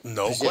these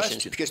positions.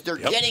 Question. Because they're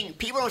getting,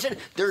 people don't understand,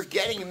 they're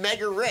getting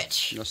mega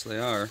rich. Yes, they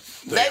are.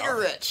 Mega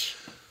rich.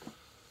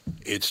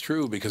 It's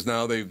true because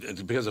now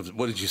because of,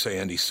 what did you say,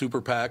 Andy?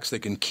 Super PACs, they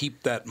can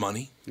keep that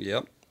money.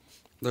 Yep.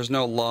 There's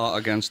no law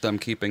against them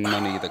keeping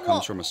money that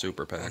comes from a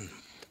super PAC.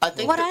 I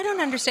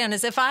don't understand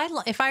is if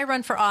I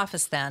run for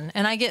office then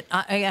and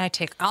I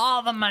take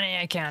all the money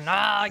I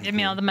can, give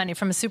me all the money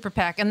from a super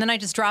PAC, and then I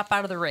just drop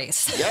out of the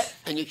race. Yeah,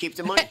 and you keep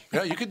the money.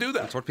 Yeah, you could do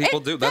that. That's what people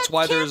do. That's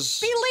why there's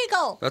be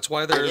legal. That's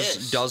why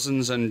there's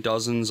dozens and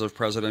dozens of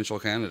presidential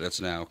candidates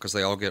now because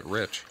they all get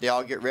rich. They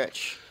all get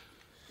rich.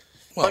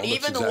 Well, but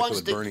even the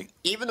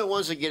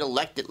ones that get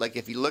elected, like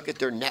if you look at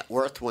their net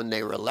worth when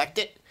they were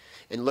elected,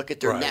 and look at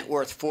their net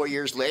worth 4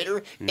 years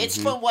later, it's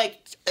from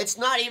it's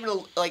not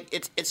even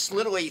it's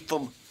literally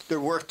from they're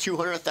worth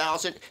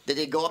 $200,000 that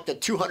they go up to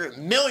 $200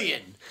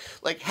 million.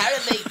 Like, how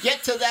did they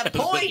get to that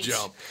point?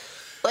 Jump.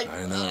 Like,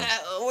 I know.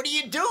 What are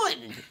you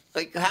doing?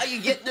 Like, how are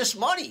you getting this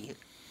money?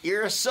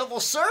 You're a civil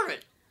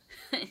servant.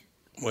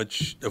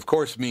 Which, of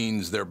course,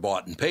 means they're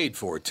bought and paid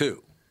for,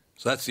 too.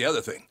 So that's the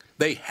other thing.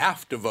 They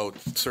have to vote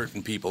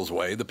certain people's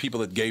way, the people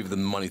that gave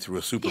them money through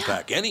a super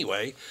PAC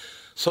anyway.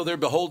 So they're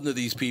beholden to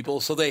these people,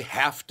 so they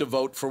have to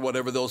vote for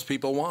whatever those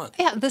people want.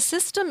 Yeah, the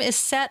system is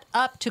set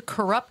up to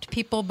corrupt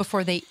people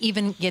before they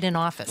even get in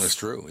office. That's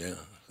true, yeah.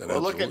 Well,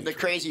 look at the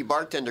crazy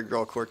bartender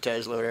girl,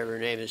 Cortez, whatever her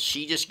name is.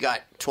 She just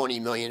got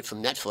 $20 million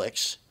from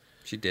Netflix.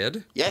 She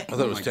did? Yeah. I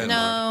thought it was 10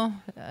 No,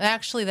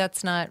 actually,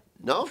 that's not.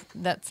 No?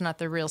 That's not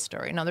the real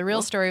story. No, the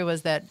real story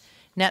was that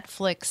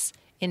Netflix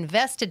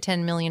invested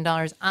 $10 million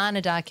on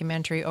a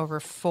documentary over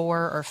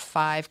 4 or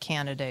 5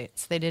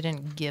 candidates. They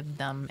didn't give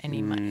them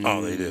any money.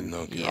 Oh, they didn't?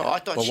 Okay. Yeah. Oh, I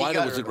thought why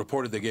was it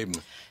reported they gave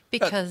them?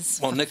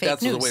 Because Nick, fake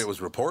that's news. the way it was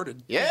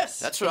reported. Yes,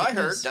 that's what I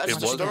heard. That's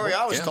the story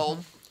I was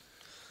told.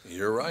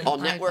 You're right.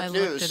 On network news.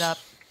 I looked it up.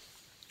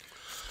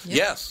 Yep.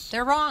 Yes.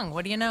 They're wrong.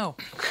 What do you know?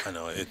 I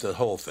know. The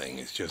whole thing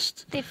is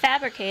just... They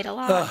fabricate a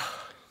lot.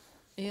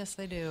 Yes,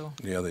 they do.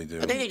 Yeah, they do.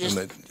 I think they just,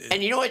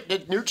 and you know what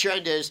the new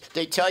trend is?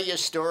 They tell you a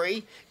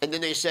story, and then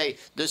they say,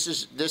 this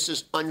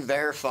is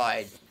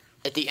unverified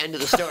at the end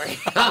of the story.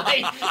 If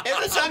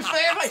it's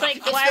unverified, it's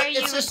like, why are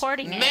you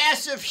reporting it?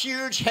 Massive,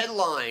 huge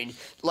headline,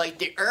 like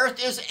the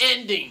Earth is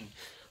ending.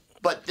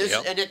 But this,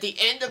 and at the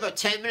end of a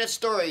 10-minute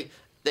story,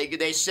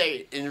 they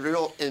say in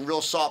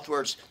real soft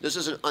words, this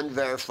is an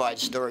unverified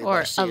story.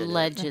 Or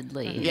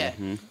allegedly. Yeah.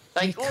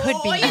 Like,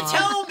 why you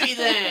tell me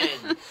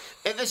then?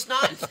 If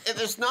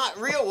it's not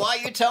real, why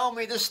you tell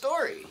me the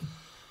story?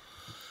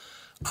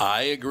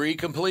 I agree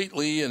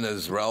completely, and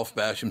as Ralph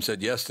Basham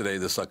said yesterday,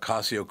 this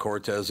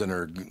Ocasio-Cortez and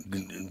her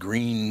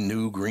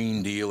new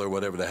Green Deal or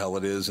whatever the hell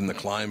it is in the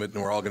climate,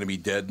 and we're all going to be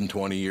dead in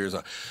 20 years.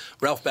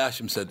 Ralph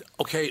Basham said,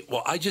 okay,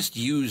 well, I just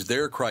used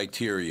their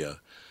criteria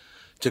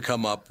to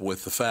come up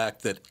with the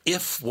fact that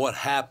if what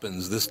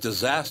happens, this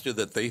disaster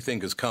that they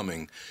think is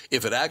coming,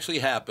 if it actually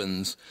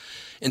happens,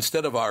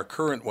 instead of our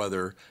current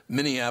weather,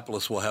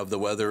 Minneapolis will have the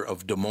weather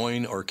of Des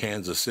Moines or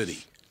Kansas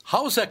City.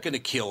 How is that going to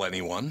kill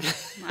anyone?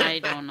 I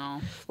don't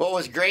know. What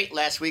was great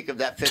last week of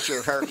that picture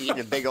of her eating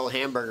a big old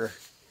hamburger.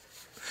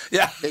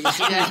 Yeah. Did you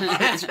see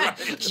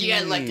that? She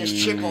had like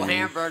this triple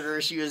hamburger.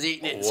 She was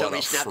eating it, and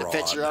somebody snapped a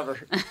picture of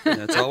her.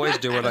 It's always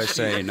do what I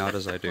say, not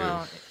as I do.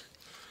 Well,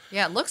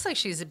 yeah, it looks like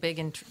she's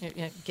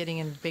getting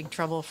in big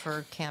trouble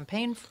for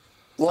campaign.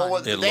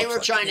 Well, they were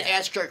trying to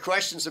ask her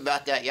questions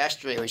about that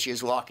yesterday when she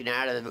was walking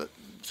out of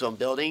some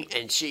building,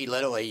 and she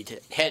literally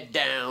head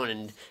down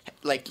and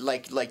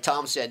like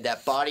Tom said,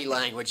 that body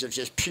language of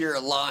just pure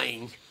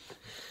lying.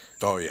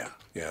 Oh yeah,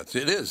 it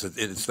is.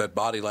 It's that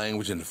body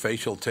language and the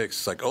facial tics.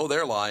 It's like, oh,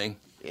 they're lying.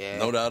 Yeah.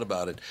 No doubt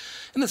about it.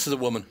 And this is a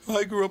woman.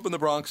 I grew up in the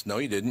Bronx. No,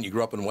 you didn't. You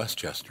grew up in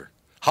Westchester.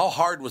 How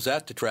hard was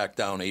that to track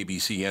down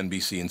ABC,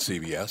 NBC, and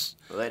CBS?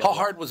 How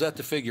hard was that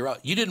to figure out?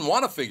 You didn't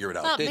want to figure it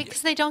out, did you?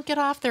 Because they don't get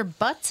off their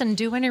butts and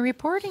do any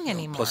reporting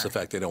anymore. Plus the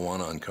fact they don't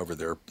want to uncover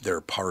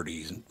their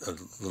parties'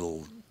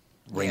 little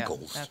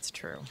wrinkles. Yeah, that's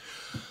true.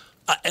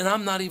 And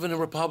I'm not even a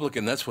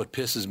Republican. That's what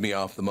pisses me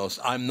off the most.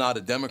 I'm not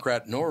a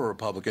Democrat nor a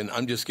Republican.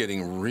 I'm just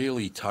getting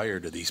really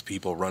tired of these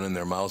people running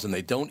their mouths, and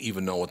they don't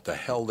even know what the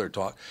hell they're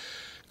talking.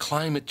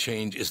 Climate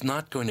change is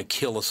not going to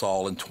kill us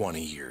all in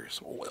 20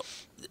 years. Well,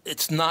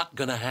 it's not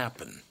going to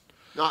happen.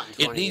 Not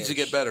in 20 It needs to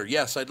get better.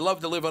 Yes, I'd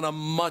love to live on a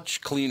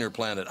much cleaner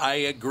planet. I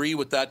agree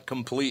with that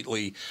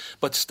completely.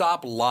 But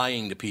stop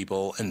lying to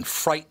people and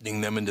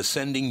frightening them into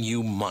sending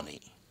you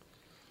money,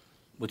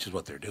 which is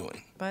what they're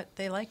doing. But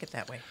they like it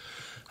that way.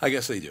 I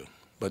guess they do.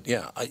 But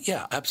yeah,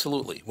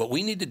 absolutely. What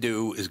we need to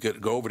do is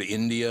go over to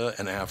India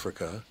and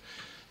Africa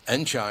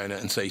and China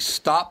and say,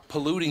 stop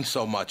polluting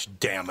so much,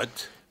 damn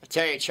it. I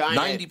tell you, China,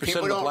 90%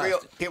 people of the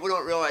plastic. People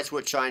don't realize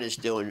what China's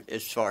doing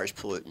as far as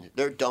polluting.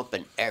 They're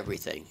dumping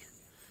everything.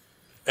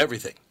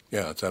 Everything.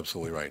 Yeah, that's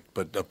absolutely right.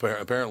 But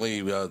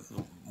apparently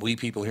we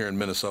people here in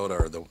Minnesota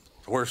are the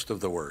worst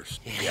of the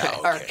worst.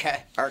 Yeah,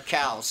 okay. Our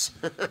cows.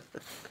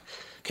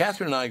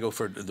 Catherine and I go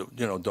for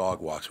dog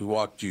walks. We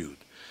walk Jude.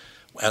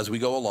 As we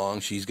go along,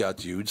 she's got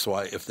Jude, so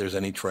if there's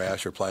any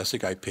trash or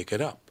plastic, I pick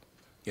it up.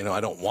 I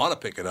don't want to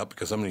pick it up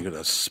because somebody's going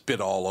to spit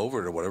all over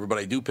it or whatever, but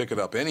I do pick it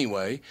up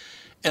anyway,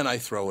 and I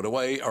throw it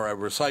away or I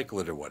recycle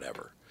it or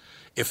whatever.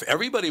 If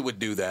everybody would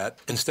do that,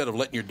 instead of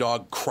letting your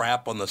dog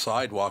crap on the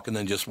sidewalk and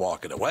then just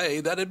walk it away,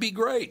 that'd be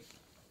great.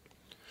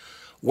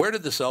 Where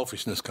did the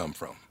selfishness come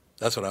from?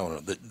 That's what I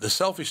want to know. The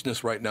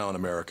selfishness right now in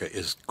America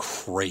is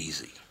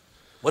crazy.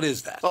 What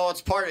is that? Oh,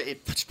 it's part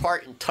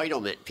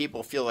entitlement.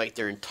 People feel like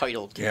they're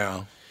entitled.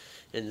 Yeah.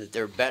 And that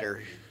they're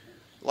better.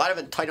 A lot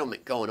of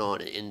entitlement going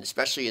on,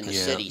 especially in the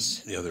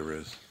cities. Yeah, there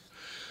is.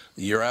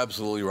 You're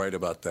absolutely right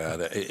about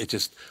that. It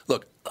just,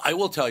 look, I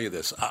will tell you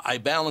this. I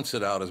balance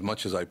it out as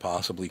much as I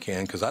possibly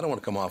can because I don't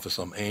want to come off as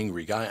some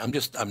angry guy.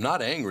 I'm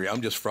not angry.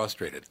 I'm just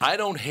frustrated. I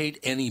don't hate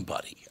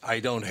anybody.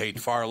 I don't hate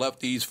far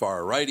lefties,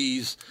 far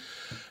righties.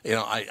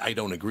 I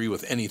don't agree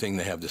with anything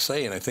they have to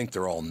say, and I think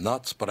they're all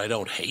nuts, but I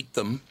don't hate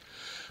them.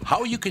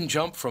 How you can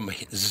jump from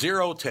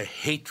zero to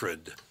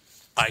hatred,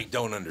 I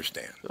don't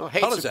understand. Well,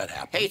 how does that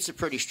happen? Hate's a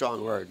pretty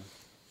strong word.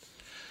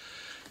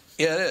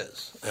 Yeah, it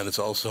is. And it's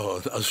also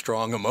a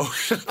strong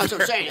emotion. That's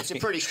what I'm saying. It's a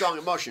pretty strong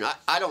emotion.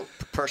 I don't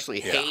personally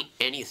hate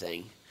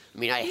anything. I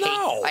mean, I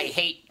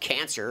hate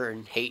cancer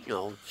and hate,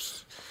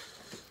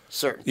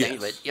 certain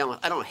things. But,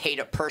 I don't hate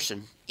a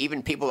person.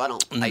 Even people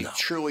I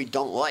truly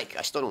don't like,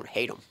 I still don't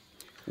hate them.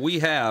 We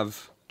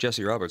have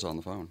Jesse Roberts on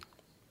the phone.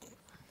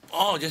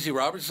 Oh, Jesse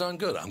Roberts is on.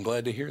 Good. I'm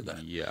glad to hear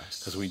that. Yes.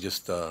 Because we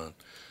just, I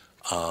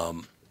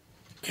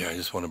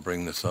just want to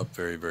bring this up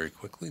very, very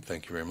quickly.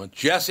 Thank you very much.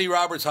 Jesse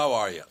Roberts, how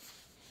are you?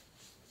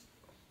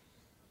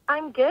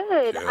 I'm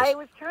good. Yes. I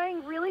was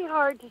trying really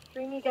hard to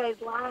stream you guys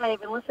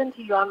live and listen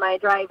to you on my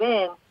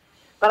drive-in,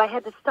 but I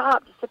had to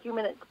stop just a few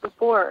minutes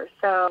before,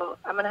 so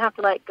I'm going to have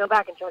to, go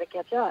back and try to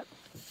catch up.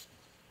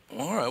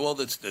 All right. Well,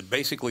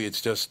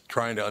 it's just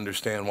trying to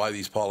understand why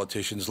these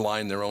politicians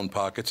line their own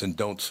pockets and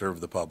don't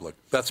serve the public.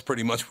 That's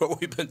pretty much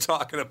what we've been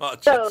talking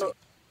about, Jesse. So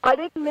I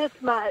didn't miss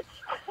much.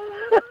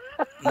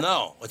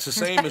 No, it's the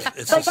same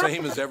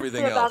as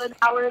everything else. About an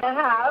hour and a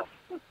half.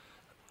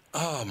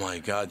 Oh my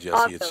God,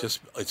 Jesse!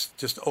 Awesome. It's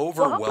just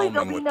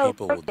overwhelming what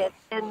people will do.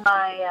 In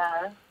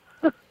my.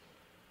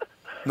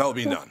 There'll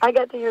be none. I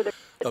got to hear the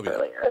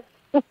earlier.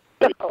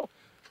 No.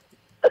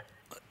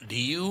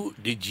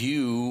 Did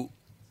you?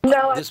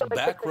 No, this I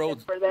back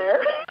road. Were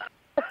there.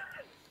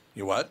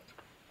 You what?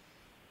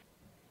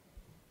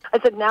 I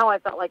said, now I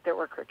felt like there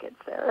were crickets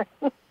there.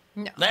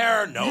 No. There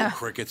are no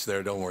crickets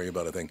there. Don't worry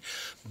about a thing.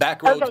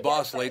 Backroads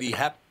boss lady,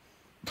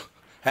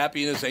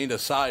 happiness ain't a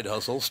side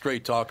hustle.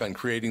 Straight talk on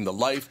creating the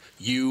life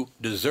you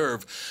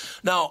deserve.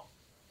 Now,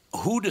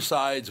 who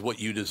decides what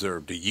you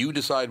deserve? Do you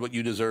decide what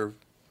you deserve,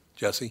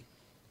 Jessie?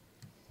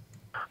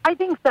 I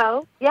think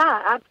so.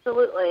 Yeah,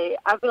 absolutely.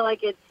 I feel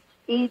like it's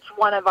each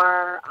one of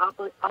our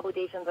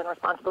obligations and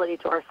responsibility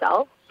to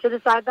ourselves to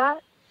decide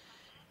that.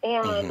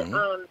 And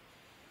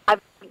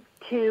I've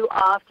too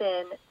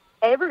often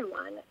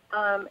everyone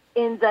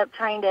ends up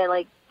trying to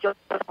like join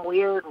some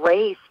weird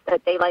race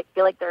that they like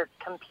feel like they're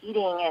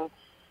competing and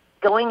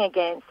going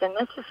against, and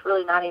that's just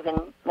really not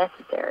even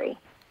necessary.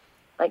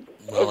 Like,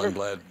 well, I'm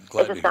glad it's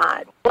to just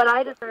not. What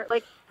I deserve,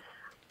 like,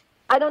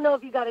 I don't know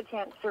if you got a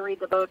chance to read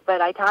the book,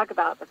 but I talk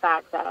about the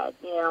fact that,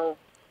 you know,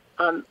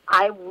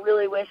 I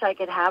really wish I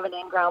could have an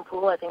in-ground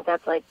pool. I think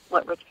that's like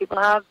what rich people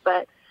have,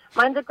 but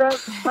mine's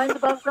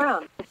above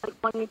ground. It's like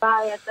when you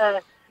buy at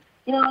the,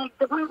 you know, like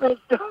the department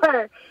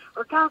store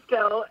or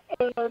Costco,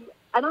 and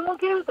I'm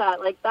okay with that.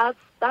 Like, that's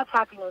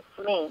happiness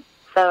to me.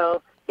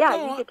 So,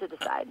 yeah, you get to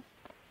decide.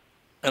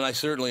 And I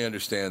certainly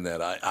understand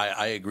that.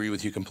 I agree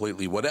with you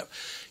completely.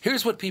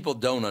 Here's what people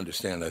don't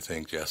understand, I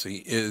think,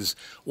 Jessie, is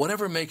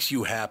whatever makes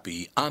you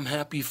happy, I'm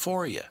happy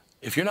for you.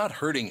 If you're not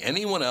hurting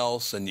anyone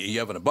else and you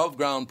have an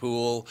above-ground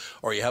pool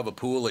or you have a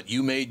pool that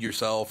you made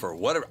yourself or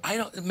whatever,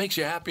 it makes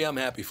you happy, I'm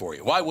happy for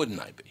you. Why wouldn't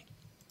I be?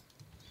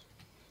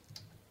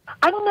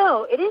 I don't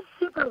know. It is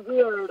super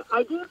weird.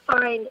 I do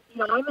find, you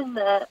know, I'm in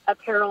the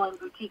apparel and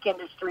boutique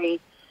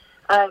industry,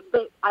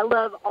 but I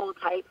love all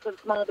types of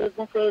small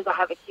businesses. I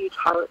have a huge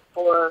heart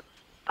for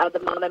the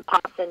mom and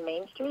pops in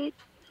Main Street.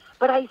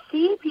 But I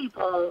see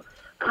people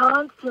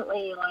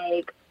constantly,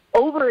 like,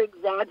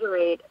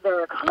 over-exaggerate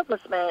their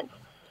accomplishments.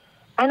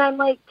 And I'm,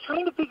 like,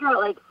 trying to figure out,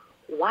 like,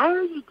 why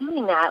are you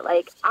doing that?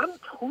 Like, I'm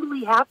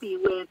totally happy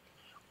with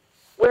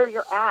where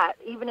you're at,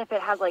 even if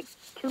it has, like,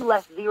 2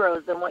 less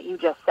zeros than what you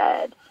just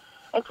said.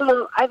 And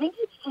so I think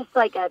it's just,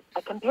 like, a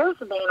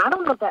comparison thing. And I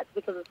don't know if that's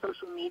because of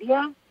social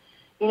media.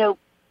 You know,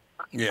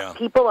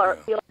 people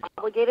feel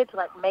obligated to,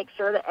 like, make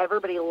sure that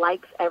everybody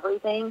likes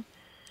everything.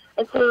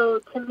 And so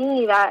to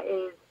me, that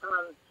is,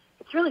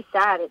 it's really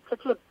sad. It's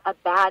such a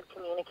bad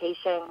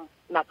communication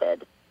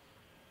method.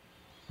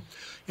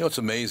 You know, it's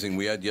amazing.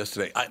 We had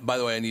yesterday. By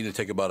the way, I need to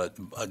take about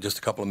just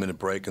a couple of minute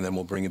break, and then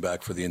we'll bring you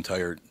back for the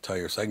entire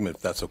segment,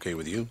 if that's okay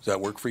with you. Does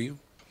that work for you?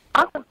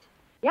 Awesome.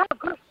 Yeah, of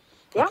course.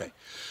 Yeah. Okay.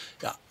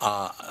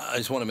 I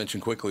just want to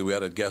mention quickly, we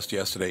had a guest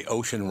yesterday,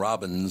 Ocean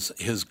Robbins.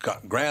 His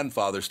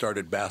grandfather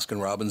started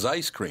Baskin-Robbins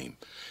ice cream.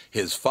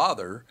 His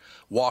father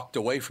walked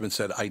away from it and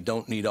said, I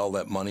don't need all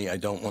that money. I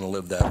don't want to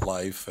live that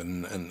life.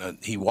 And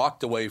he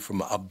walked away from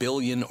 $1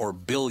 billion or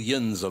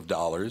billions of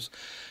dollars.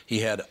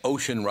 He had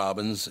Ocean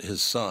Robbins,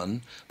 his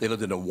son. They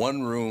lived in a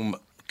one-room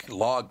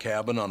log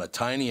cabin on a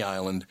tiny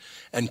island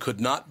and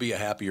could not be a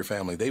happier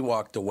family. They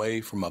walked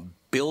away from $1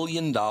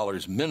 billion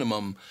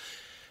minimum.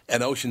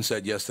 And Ocean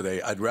said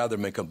yesterday, I'd rather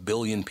make 1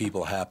 billion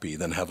people happy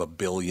than have $1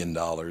 billion. It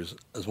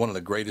was one of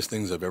the greatest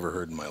things I've ever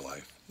heard in my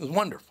life. It was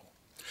wonderful.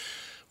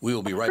 We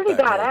will be right back with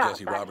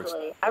Jesse Roberts.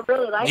 I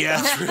really like that.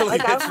 Yeah,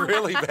 it's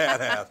really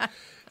badass.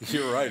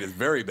 You're right. It's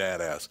very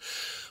badass.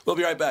 We'll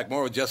be right back.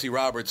 More with Jesse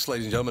Roberts,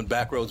 ladies and gentlemen.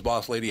 Backroads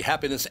boss lady.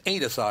 Happiness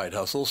ain't a side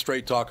hustle.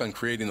 Straight talk on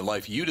creating the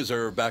life you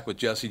deserve. Back with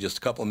Jesse just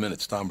a couple of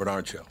minutes. Tom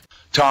Bernard Show.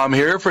 Tom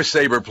here for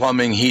Sabre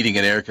Plumbing, Heating,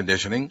 and Air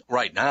Conditioning.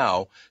 Right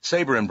now,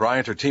 Sabre and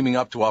Bryant are teaming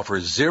up to offer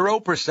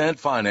 0%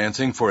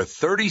 financing for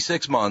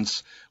 36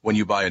 months when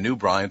you buy a new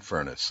Bryant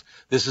furnace.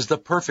 This is the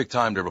perfect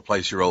time to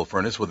replace your old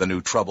furnace with a new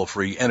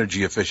trouble-free,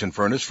 energy-efficient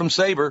furnace from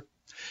Sabre.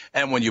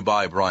 And when you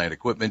buy Bryant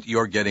equipment,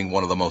 you're getting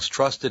one of the most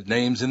trusted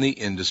names in the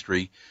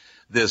industry.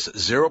 This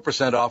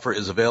 0% offer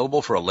is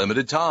available for a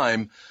limited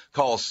time.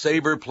 Call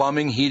Sabre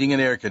Plumbing, Heating,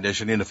 and Air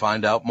Conditioning to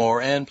find out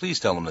more, and please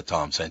tell them that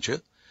Tom sent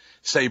you.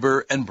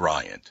 Sabre and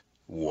Bryant,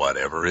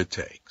 whatever it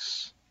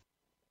takes.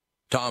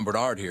 Tom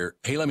Bernard here.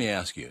 Hey, let me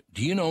ask you,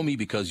 do you know me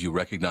because you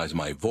recognize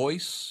my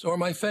voice or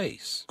my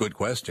face? Good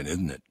question,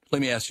 isn't it?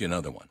 Let me ask you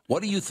another one.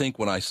 What do you think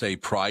when I say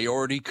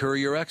Priority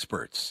Courier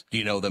Experts? Do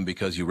you know them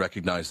because you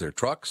recognize their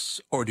trucks,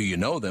 or do you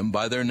know them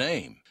by their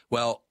name?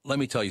 Well, let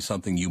me tell you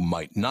something you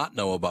might not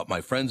know about my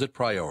friends at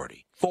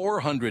Priority.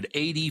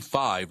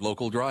 485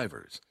 local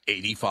drivers,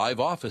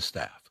 85 office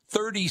staff,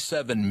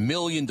 37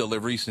 million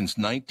deliveries since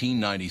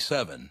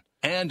 1997,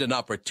 and an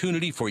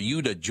opportunity for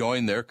you to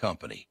join their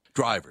company.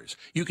 Drivers,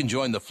 you can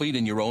join the fleet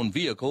in your own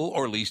vehicle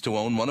or lease to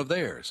own one of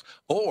theirs.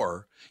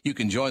 Or you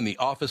can join the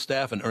office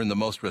staff and earn the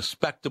most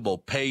respectable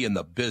pay in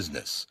the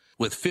business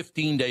with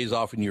 15 days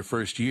off in your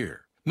first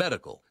year.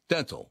 Medical,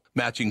 dental,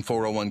 matching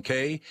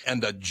 401k,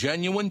 and a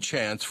genuine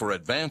chance for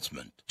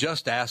advancement.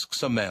 Just ask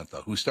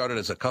Samantha, who started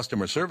as a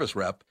customer service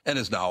rep and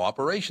is now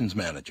operations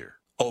manager.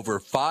 Over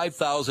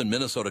 5,000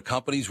 Minnesota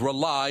companies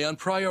rely on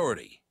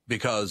Priority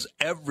because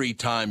every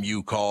time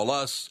you call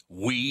us,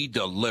 we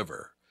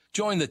deliver.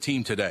 Join the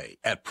team today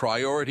at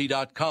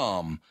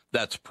Priority.com.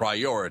 That's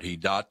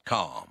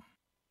Priority.com.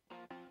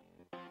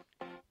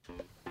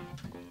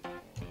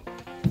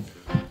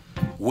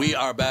 We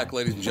are back,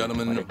 ladies and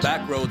gentlemen.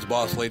 Backroads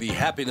Boss Lady.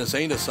 Happiness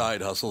ain't a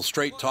side hustle.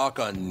 Straight talk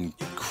on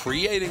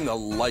creating the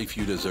life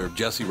you deserve.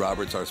 Jesse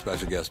Roberts, our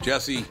special guest.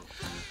 Jesse,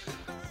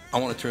 I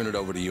want to turn it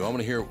over to you. I want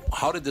to hear,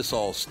 how did this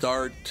all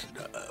start?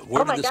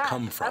 Where did this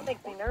come from? That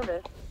makes me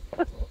nervous.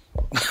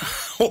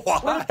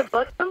 What? Where did the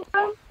book come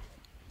from?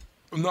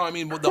 No, I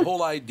mean, the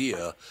whole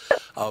idea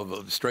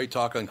of straight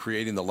talk on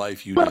creating the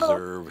life you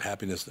deserve,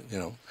 happiness,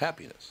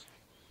 happiness.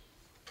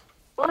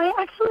 Well, I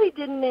actually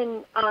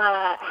didn't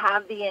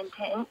have the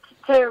intent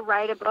to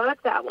write a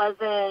book. That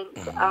wasn't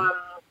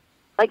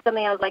like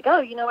something I was like, oh,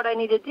 you know what I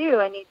need to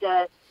do? I need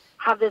to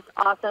have this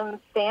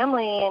awesome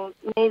family and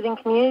amazing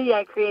community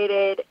I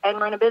created and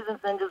run a business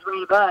and just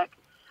write a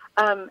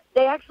book.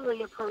 They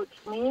actually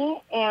approached me,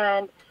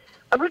 and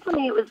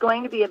originally it was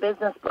going to be a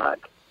business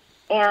book.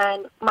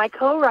 And my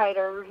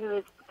co-writer, who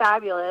is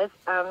fabulous,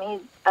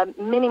 he's a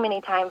many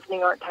times New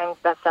York Times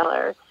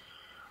bestseller,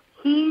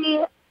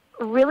 he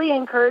really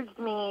encouraged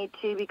me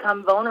to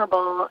become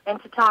vulnerable and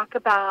to talk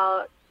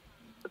about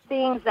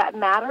things that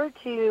matter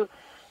to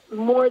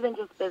more than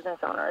just business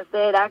owners.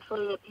 That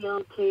actually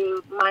appeal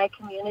to my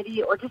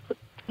community or just to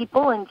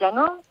people in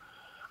general.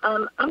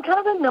 I'm kind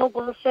of a no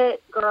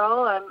bullshit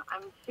girl.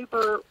 I'm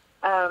super.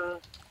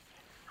 I'm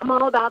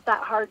all about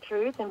that hard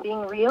truth and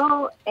being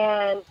real.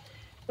 And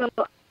so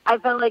I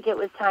felt like it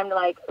was time to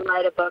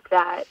write a book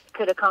that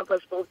could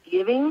accomplish both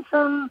giving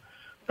some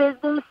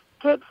business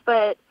tips,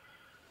 but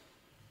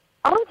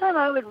all the time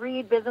I would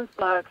read business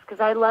books because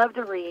I love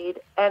to read,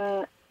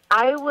 and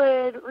I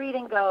would read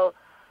and go,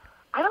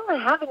 I don't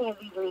have any of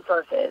these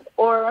resources,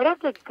 or I'd have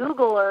to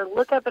Google or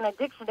look up in a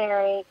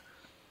dictionary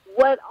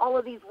what all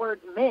of these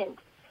words meant.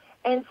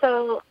 And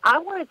so I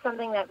wanted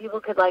something that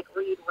people could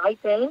read right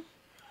then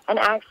and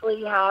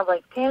actually have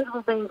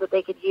tangible things that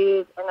they could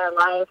use in their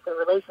life, their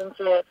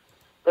relationships,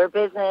 their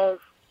business,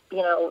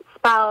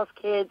 spouse,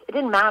 kids. It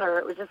didn't matter.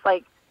 It was just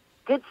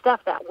good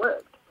stuff that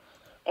worked.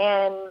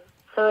 And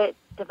so it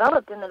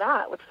developed into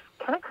that, which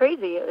is kind of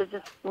crazy. It was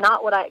just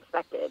not what I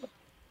expected.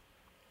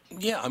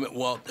 Yeah, I mean,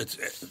 well,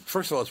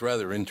 first of all, it's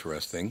rather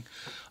interesting.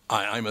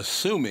 I'm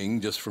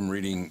assuming, just from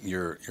reading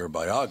your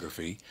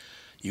biography,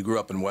 you grew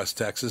up in West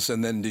Texas,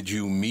 and then did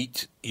you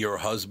meet your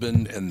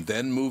husband and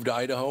then move to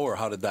Idaho, or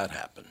how did that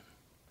happen?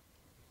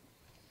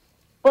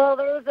 Well,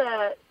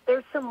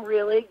 there's some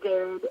really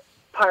good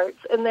parts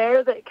in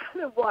there that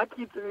kind of walk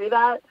you through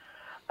that.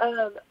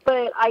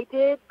 But I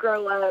did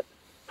grow up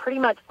pretty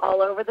much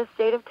all over the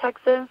state of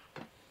Texas.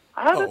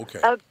 I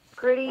had a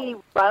pretty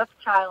rough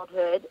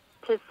childhood,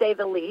 to say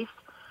the least.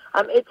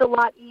 It's a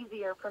lot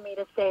easier for me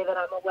to say that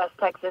I'm a West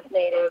Texas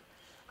native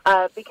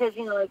because,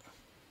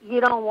 you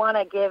don't want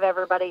to give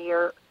everybody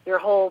your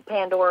whole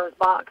Pandora's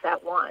box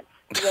at once,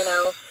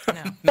 No.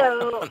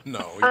 So,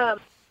 no.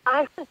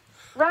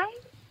 Right?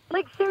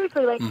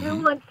 Seriously,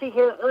 who wants to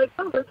hear, oh,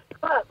 let's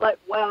cut.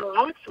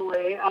 Well,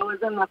 actually, I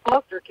was in the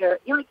foster care.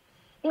 You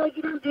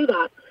don't do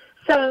that.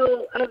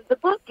 So the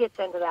book gets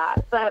into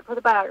that, but for the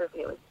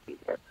biography, it was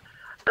easier.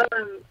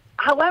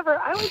 However,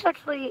 I was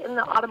actually in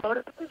the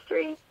automotive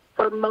industry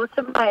for most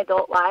of my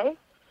adult life,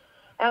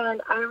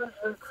 and I was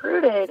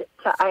recruited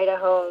to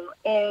Idaho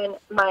in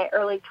my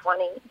early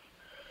 20s.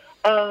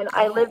 And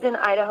I lived in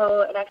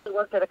Idaho and actually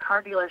worked at a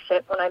car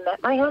dealership when I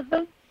met my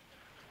husband.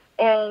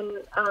 And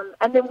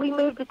then we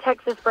moved to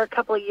Texas for a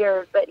couple of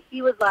years, but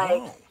he was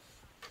like,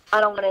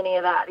 I don't want any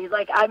of that. He's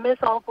like, I miss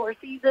all four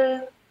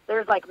seasons.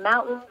 There's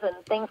mountains and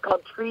things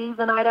called trees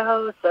in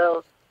Idaho,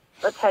 so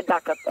let's head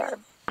back up there.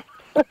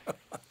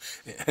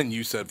 And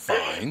you said,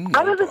 fine.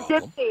 I was a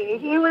gypsy.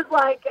 He was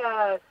like,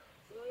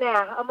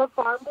 nah, I'm a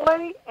farm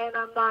boy, and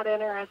I'm not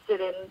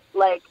interested in,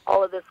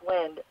 all of this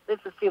wind. This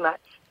is too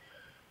much.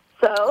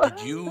 So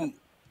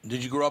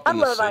Did you grow up in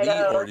the city,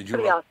 Idaho. or did you?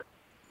 Pretty awesome.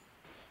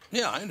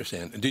 Yeah, I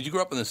understand. Did you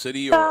grow up in the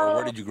city, or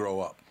where did you grow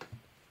up?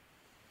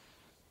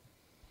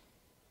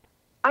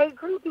 I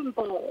grew up in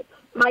both.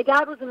 My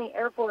dad was in the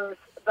Air Force,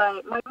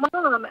 but my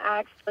mom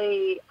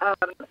actually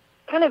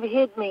kind of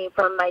hid me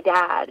from my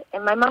dad.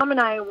 And my mom and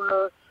I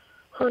were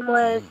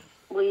homeless.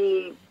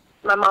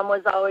 My mom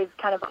was always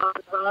kind of on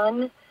the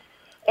run.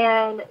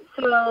 And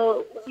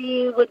so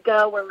we would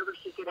go wherever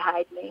she could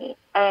hide me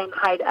and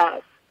hide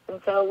us.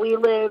 And so we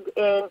lived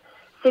in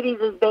cities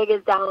as big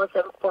as Dallas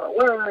and Fort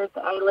Worth.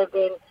 I lived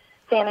in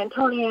San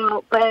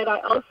Antonio, but I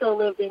also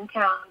lived in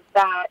towns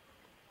that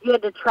you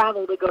had to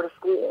travel to go to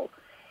school.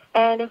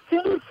 And as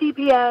soon as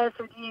CPS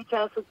or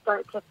DHS would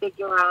start to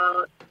figure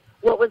out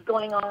what was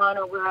going on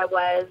or where I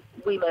was,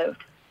 we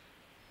moved.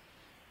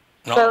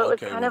 So it was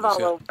kind of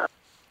all over.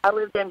 I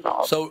lived in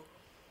both. So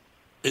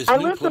is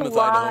New Plymouth,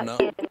 Idaho now?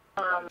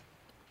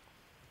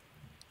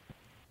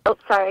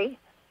 Sorry.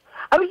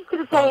 I was just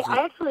going to say,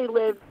 I actually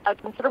lived a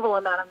considerable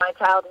amount of my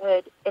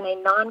childhood in a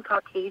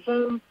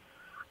non-Caucasian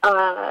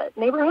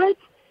neighborhood,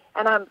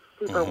 and I'm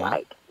super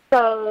white.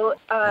 So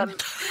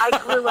I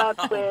grew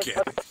up with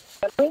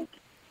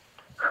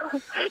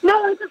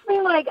No, I just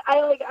mean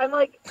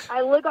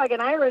I look like an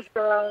Irish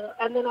girl,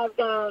 and then I've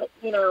got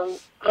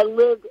I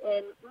lived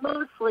in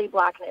mostly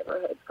black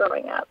neighborhoods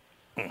growing up.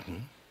 Mm-hmm.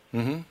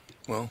 Mm-hmm.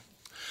 Well,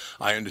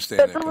 I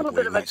understand It's that a little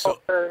completely. bit of a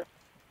culture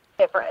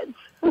difference.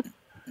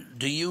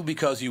 Do you,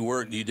 because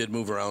you did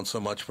move around so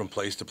much from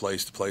place to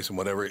place to place and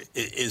whatever,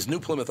 is New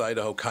Plymouth,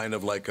 Idaho kind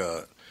of like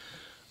a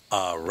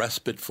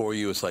respite for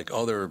you? It's like,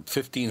 oh, there are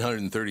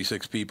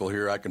 1,536 people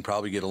here. I can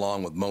probably get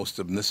along with most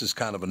of them. This is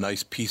kind of a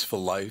nice,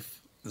 peaceful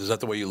life. Is that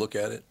the way you look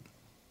at it?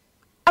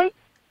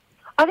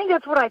 I think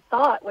that's what I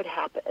thought would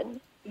happen.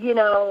 You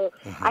know,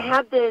 I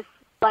had this,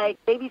 like,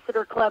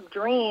 babysitter club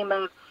dream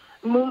of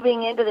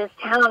moving into this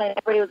town, and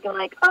everybody was going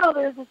like, oh,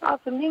 there's this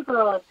awesome new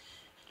girl, and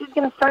she's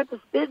going to start this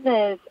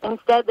business.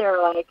 Instead,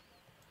 they're like,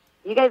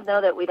 you guys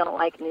know that we don't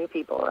like new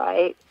people,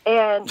 right?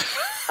 And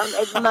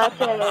as much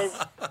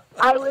as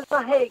I was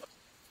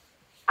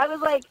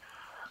like,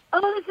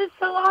 oh, this is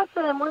so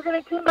awesome. We're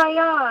going to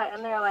kumbaya.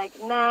 And they're like,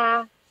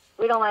 nah,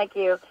 we don't like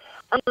you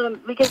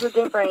because we're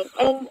different.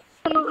 And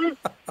so it was,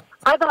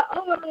 I thought,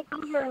 oh, I'm going to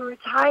come here and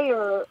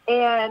retire,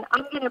 and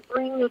I'm going to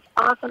bring this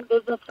awesome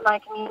business to my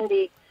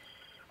community.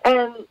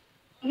 And,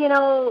 you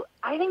know,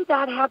 I think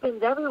that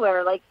happens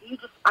everywhere. Like,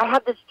 I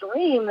had this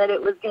dream that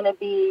it was going to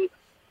be,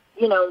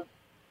 you know,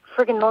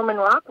 friggin' Norman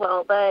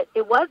Rockwell, but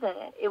it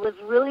wasn't. It was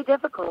really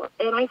difficult.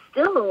 And I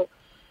still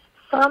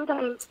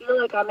sometimes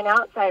feel like I'm an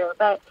outsider,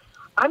 but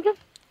I'm just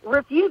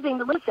refusing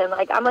to listen.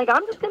 I'm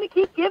just going to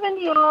keep giving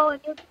to y'all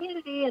and your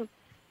community, and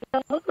you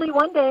know, hopefully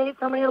one day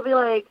somebody will be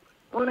like,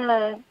 want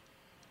to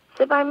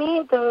sit by me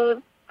at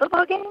the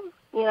football game,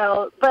 you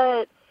know,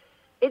 but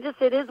it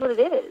is what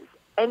it is.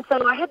 And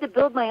so I had to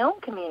build my own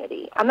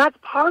community. And that's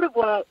part of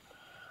what,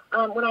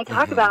 when I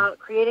talk about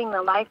creating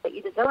the life that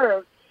you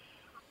deserve,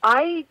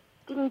 I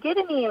didn't get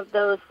any of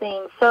those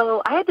things.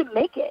 So I had to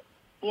make it.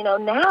 You know,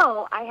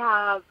 now I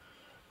have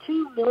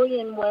 2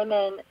 million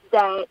women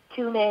that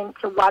tune in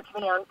to watch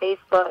me on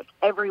Facebook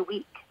every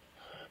week.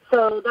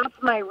 So that's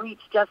my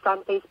reach just on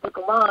Facebook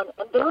alone.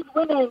 And those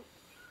women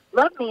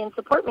love me and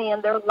support me,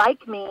 and they're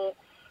like me,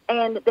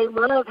 and they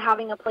love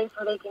having a place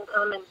where they can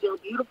come and feel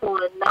beautiful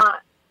and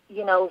not,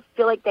 you know,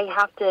 feel like they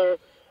have to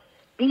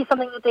be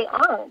something that they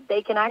aren't.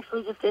 They can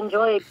actually just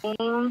enjoy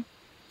being,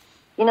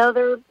 you know,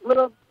 their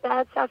little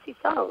bad, sassy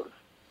selves.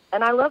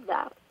 And I love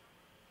that.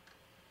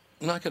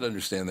 I could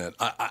understand that.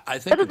 I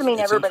think that doesn't mean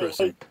everybody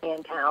hates me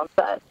in town,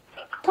 but...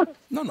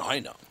 No, I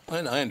know.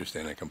 I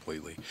understand that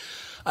completely.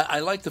 I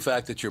like the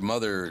fact that your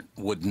mother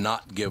would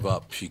not give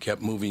up. She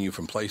kept moving you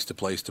from place to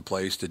place to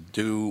place to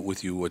do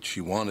with you what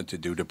she wanted to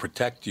do, to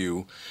protect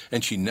you,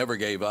 and she never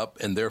gave up,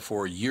 and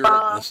therefore you're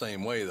the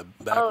same way. The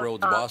back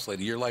road's boss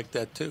lady, you're like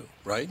that too,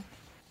 right?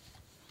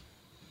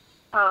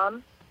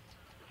 So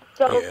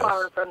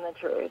far from the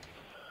truth.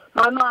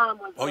 My mom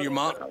was your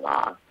mom? the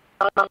law.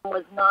 My mom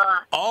was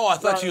not. Oh, I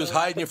thought she was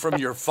hiding you from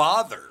your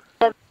father.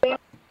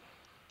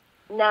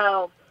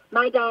 No.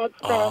 My dad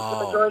spent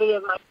the majority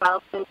of my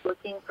childhood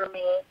looking for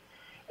me.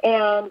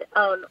 And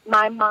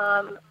my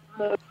mom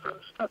moved from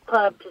strip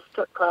club to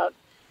strip club.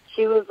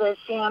 She was a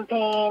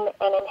champagne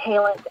and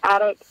inhalant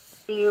addict.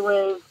 She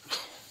was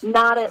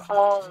not at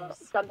all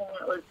something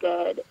that was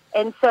good.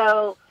 And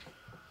so,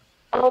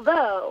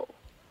 although,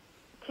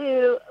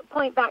 to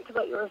point back to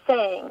what you were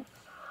saying,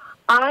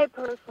 I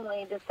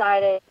personally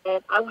decided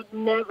that I would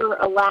never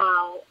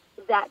allow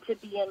that to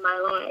be in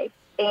my life.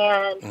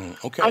 And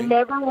I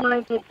never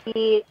wanted to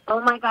be, oh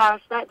my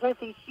gosh, that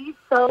Jessie, she's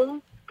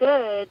so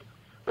good,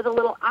 with a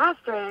little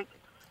asterisk.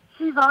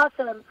 She's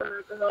awesome for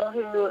a girl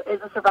who is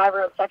a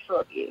survivor of sexual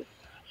abuse.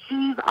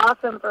 She's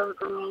awesome for a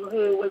girl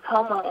who was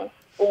homeless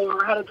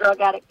or had a drug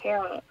addict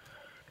parent.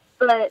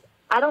 But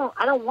I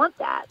don't want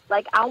that.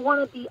 Like, I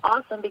want to be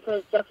awesome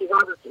because Jessie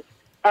Roberts is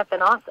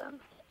effing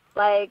awesome.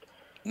 Like,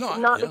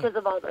 not because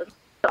of all this.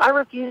 So I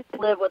refuse to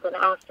live with an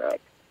asterisk.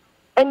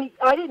 And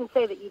I didn't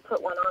say that you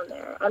put one on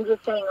there. I'm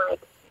just saying, like,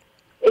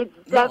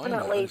 it's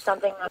definitely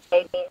something that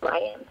made me who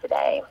I am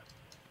today.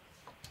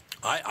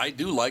 I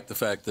do like the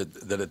fact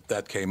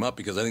that came up,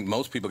 because I think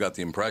most people got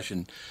the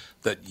impression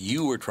that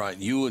you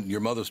and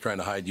your mother was trying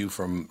to hide you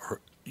from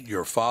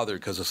your father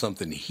because of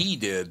something he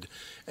did,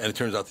 and it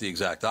turns out the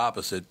exact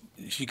opposite.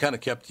 She kind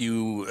of kept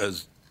you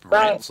as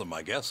ransom,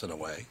 I guess, in a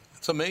way.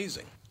 It's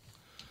amazing.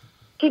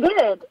 She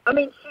did. I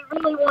mean, she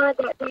really wanted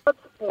that child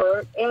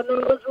support, and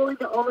it was really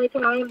the only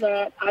time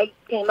that I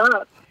came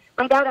up.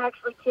 My dad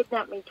actually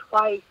kidnapped me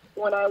twice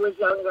when I was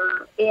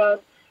younger, and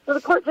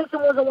the court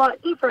system was a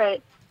lot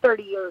different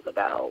 30 years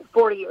ago,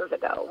 40 years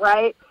ago,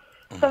 right?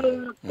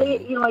 So, they,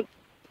 you know, like,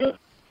 this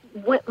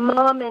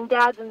mom and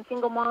dads and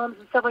single moms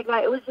and stuff like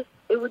that, it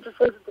just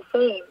wasn't the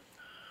same.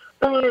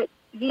 But,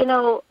 you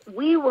know,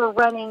 we were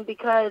running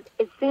because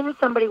as soon as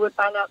somebody would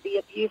find out the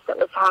abuse that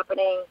was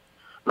happening,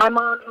 my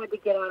mom had to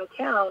get out of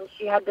town.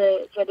 She had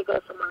to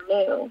go somewhere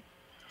new.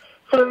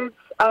 So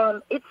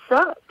it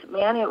sucked,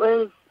 man. It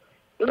was.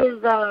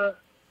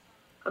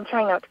 I'm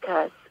trying not to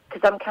cuss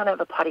because I'm kind of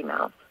a potty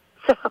mouth.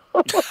 So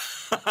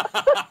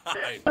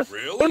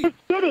really, it was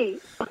shitty.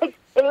 Like,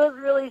 it was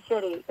really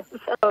shitty.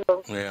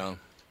 So yeah.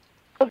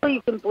 Hopefully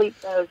you can bleep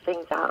those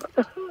things out.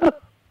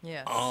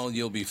 Yes. Oh,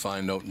 you'll be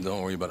fine. Don't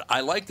worry about it.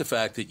 I like the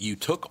fact that you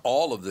took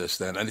all of this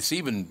then, and it's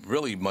even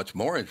really much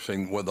more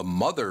interesting where the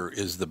mother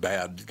is the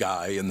bad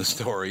guy in the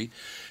story,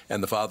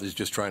 and the father's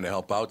just trying to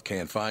help out,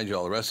 can't find you,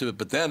 all the rest of it.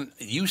 But then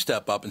you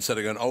step up instead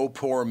of going, oh,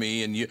 poor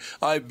me, and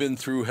I've been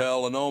through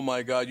hell, and oh,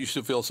 my God, you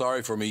should feel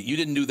sorry for me. You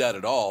didn't do that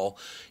at all.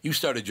 You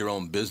started your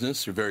own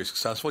business. You're very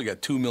successful. You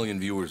got 2 million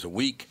viewers a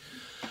week.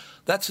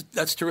 That's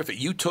terrific.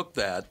 You took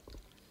that.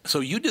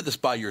 So you did this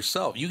by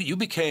yourself. You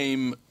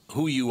became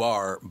who you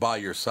are by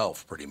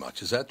yourself, pretty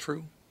much. Is that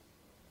true?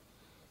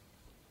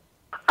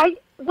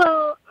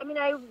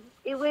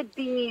 It would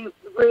be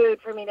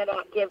rude for me to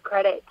not give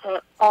credit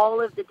to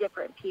all of the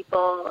different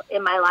people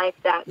in my life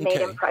that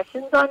made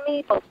impressions on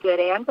me, both good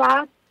and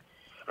bad.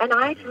 And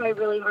I try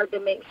really hard to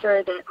make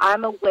sure that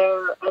I'm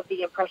aware of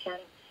the impression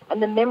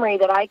and the memory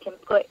that I can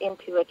put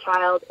into a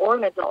child or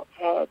an adult's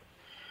head.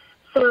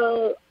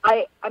 So,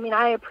 I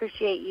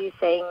appreciate you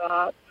saying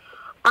that.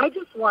 I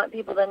just want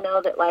people to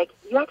know that, like,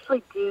 you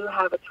actually do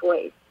have a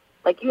choice.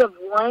 Like, you have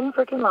one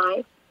freaking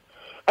life,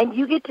 and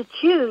you get to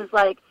choose,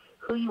 like,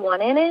 who you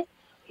want in it,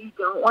 who you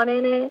don't want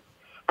in it.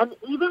 And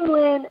even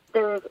when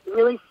there's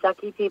really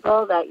sucky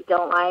people that you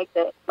don't like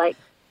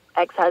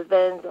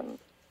ex-husbands and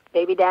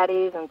baby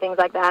daddies and things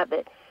like that,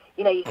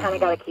 you kind of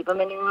got to keep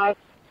them in your life,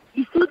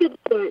 you still get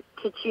to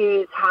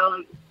choose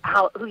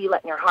who you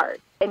let in your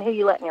heart and who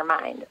you let in your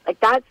mind. Like,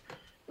 that's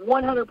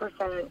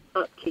 100%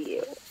 up to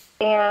you.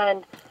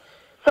 And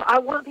so I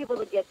want people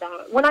to get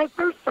that. When I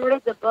first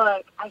started the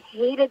book, I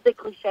hated the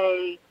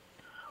cliche,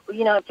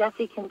 if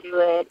Jesse can do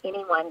it,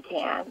 anyone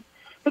can.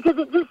 Because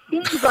it just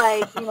seems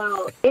like,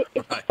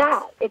 it's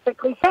that. It's a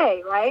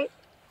cliche, right?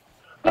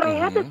 But I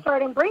had to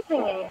start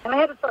embracing it. And I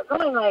had to start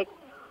going like,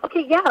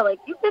 okay, yeah, like,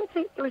 you've been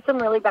through some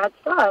really bad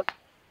stuff.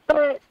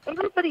 But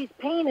everybody's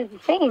pain is the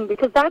same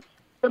because that's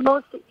the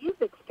most that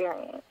you've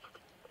experienced,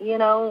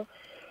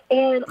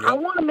 And I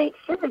want to make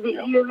sure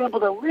that you're able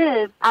to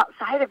live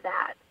outside of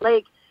that.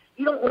 Like,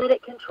 you don't let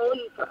it control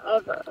you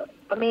forever.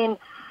 I mean,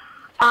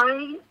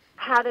 I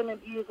had an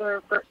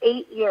abuser for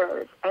 8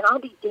 years, and I'll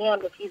be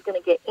damned if he's going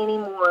to get any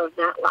more of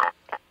that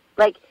life.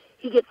 Like,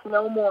 he gets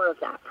no more of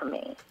that from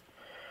me.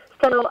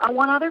 So I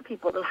want other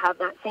people to have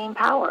that same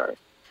power,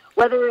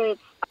 whether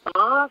it's a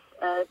boss,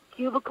 a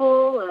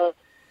cubicle,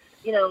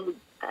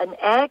 an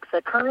ex,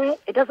 a current,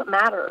 it doesn't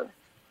matter.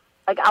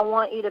 Like, I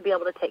want you to be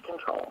able to take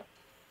control.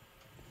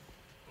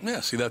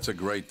 Yeah, see, that's a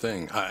great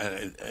thing.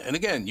 And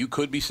again, you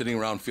could be sitting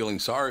around feeling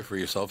sorry for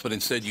yourself, but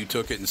instead you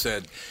took it and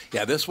said,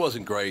 yeah, this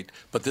wasn't great,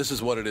 but this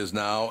is what it is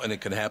now, and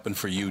it can happen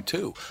for you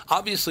too.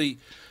 Obviously,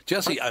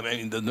 Jesse,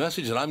 the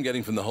message that I'm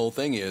getting from the whole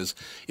thing is,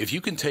 if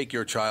you can take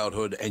your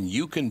childhood and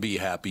you can be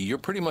happy, you're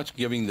pretty much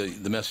giving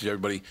the message to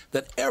everybody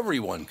that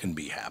everyone can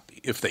be happy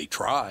if they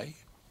try.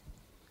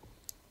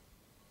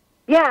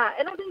 Yeah,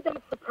 and I think that's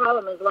the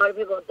problem is a lot of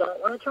people don't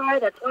want to try.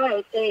 That's why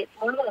I say it's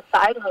more than a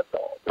side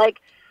hustle.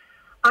 Like,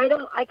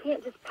 I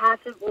can't just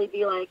passively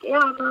be like, yeah,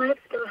 my life's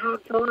going to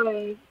have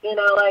joy.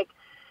 Like,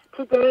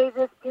 today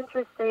this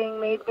Pinterest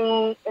thing made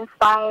me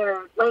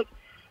inspired. Like,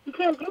 you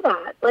can't do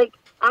that. Like,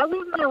 I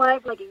live my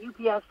life like a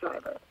UPS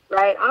driver,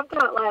 right? I've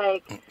got,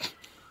 I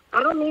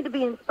don't need to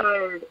be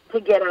inspired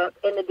to get up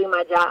and to do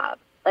my job.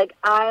 Like,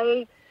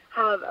 I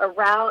have a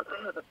route,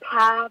 I have a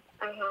path,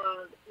 I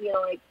have,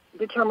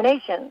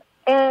 determination.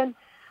 And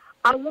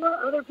I want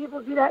other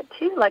people to do that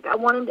too. Like, I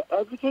want them to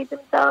educate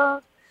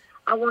themselves.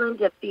 I want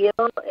them to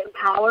feel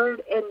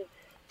empowered. And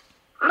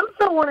I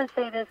also want to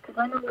say this because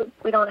I know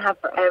we don't have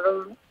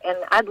forever, and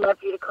I'd love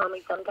for you to call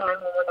me sometime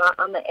when we're not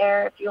on the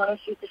air if you want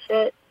to shoot the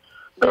shit.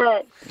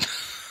 But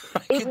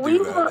if we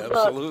want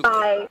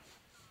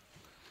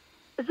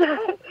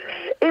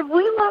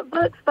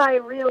books by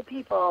real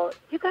people,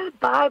 you got to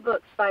buy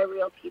books by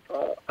real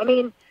people. I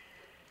mean,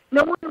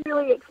 no one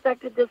really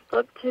expected this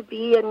book to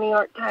be a New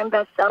York Times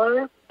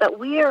bestseller, but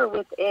we are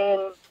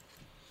within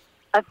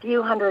a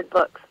few hundred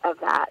books of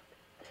that.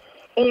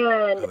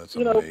 And,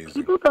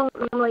 people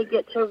don't normally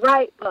get to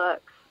write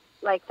books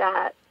like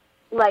that,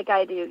 like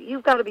I do.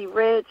 You've got to be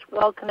rich,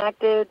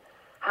 well-connected,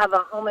 have a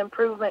home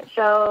improvement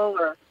show,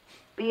 or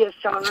be a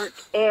shark.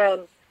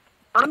 And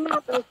I'm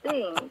not those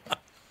things.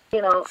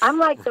 I'm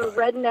like the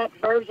redneck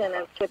version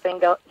of Chip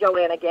and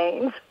Joanna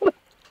Gaines.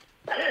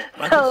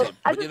 So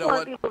I just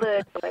want people to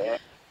enjoy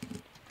it.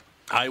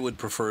 I would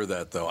prefer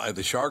that, though.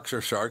 The sharks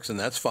are sharks, and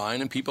that's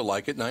fine, and people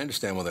like it, and I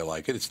understand why they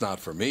like it. It's not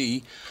for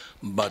me,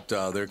 but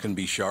there can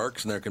be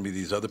sharks, and there can be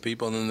these other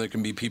people, and then there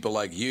can be people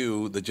like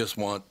you that just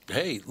want,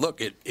 hey, look,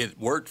 it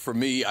worked for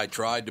me. I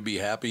tried to be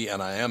happy,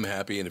 and I am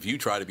happy, and if you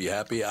try to be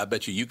happy, I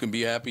bet you can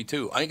be happy,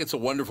 too. I think it's a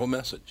wonderful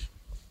message.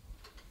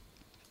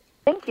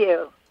 Thank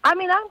you. I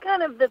mean, I'm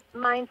kind of the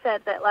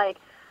mindset that, I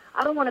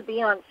don't want to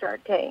be on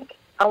Shark Tank.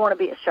 I want to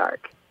be a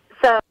shark.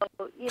 So,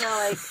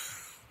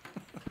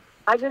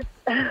 I just,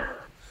 I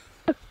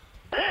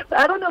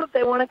don't know if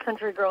they want a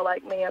country girl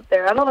like me up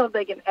there. I don't know if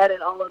they can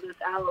edit all of this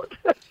out.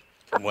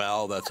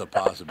 Well, that's a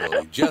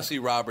possibility. Jesse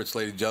Roberts,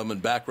 ladies and gentlemen,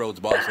 Backroads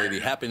Boss Lady.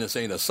 Happiness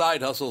ain't a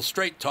side hustle.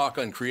 Straight talk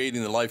on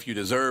creating the life you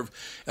deserve.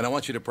 And I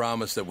want you to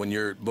promise that when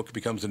your book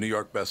becomes a New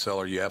York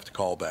bestseller, you have to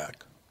call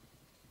back.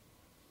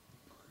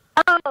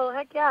 Oh,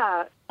 heck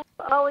yeah.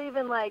 I'll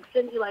even,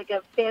 send you,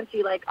 a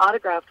fancy,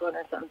 autographed one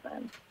or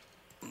something.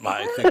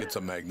 I think it's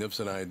a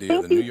magnificent idea.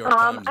 Thank The New you, York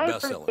Tom. Times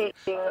I bestseller. appreciate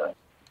you.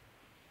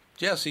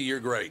 Jesse, you're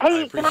great.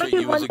 Hey, I appreciate can I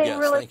do you one as a thing guest.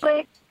 really Thank you.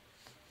 quick?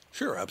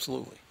 Sure,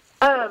 absolutely.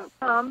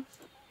 Tom,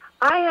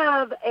 I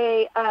have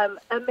a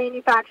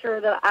manufacturer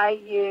that I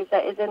use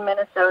that is in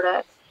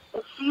Minnesota,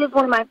 and she is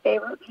one of my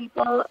favorite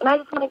people. And I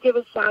just want to give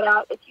a shout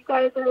out. If you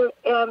guys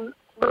are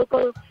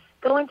local,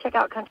 go and check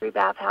out Country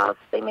Bath House.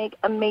 They make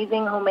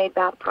amazing homemade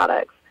bath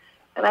products,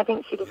 and I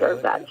think she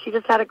deserves that. She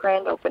just had a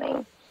grand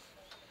opening.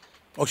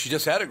 Oh, she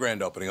just had a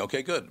grand opening.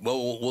 Okay, good.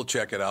 Well, we'll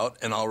check it out,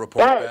 and I'll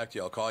report back to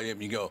you. I'll call you,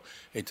 and you go,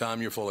 hey,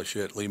 Tom, you're full of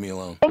shit. Leave me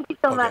alone. Thank you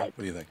so much. What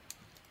do you think?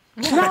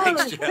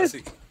 Thanks,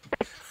 Jesse.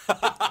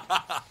 Have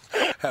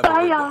a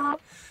Bye, good y'all. day.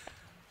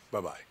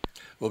 Bye-bye.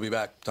 We'll be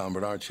back. Tom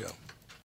Bernard Show.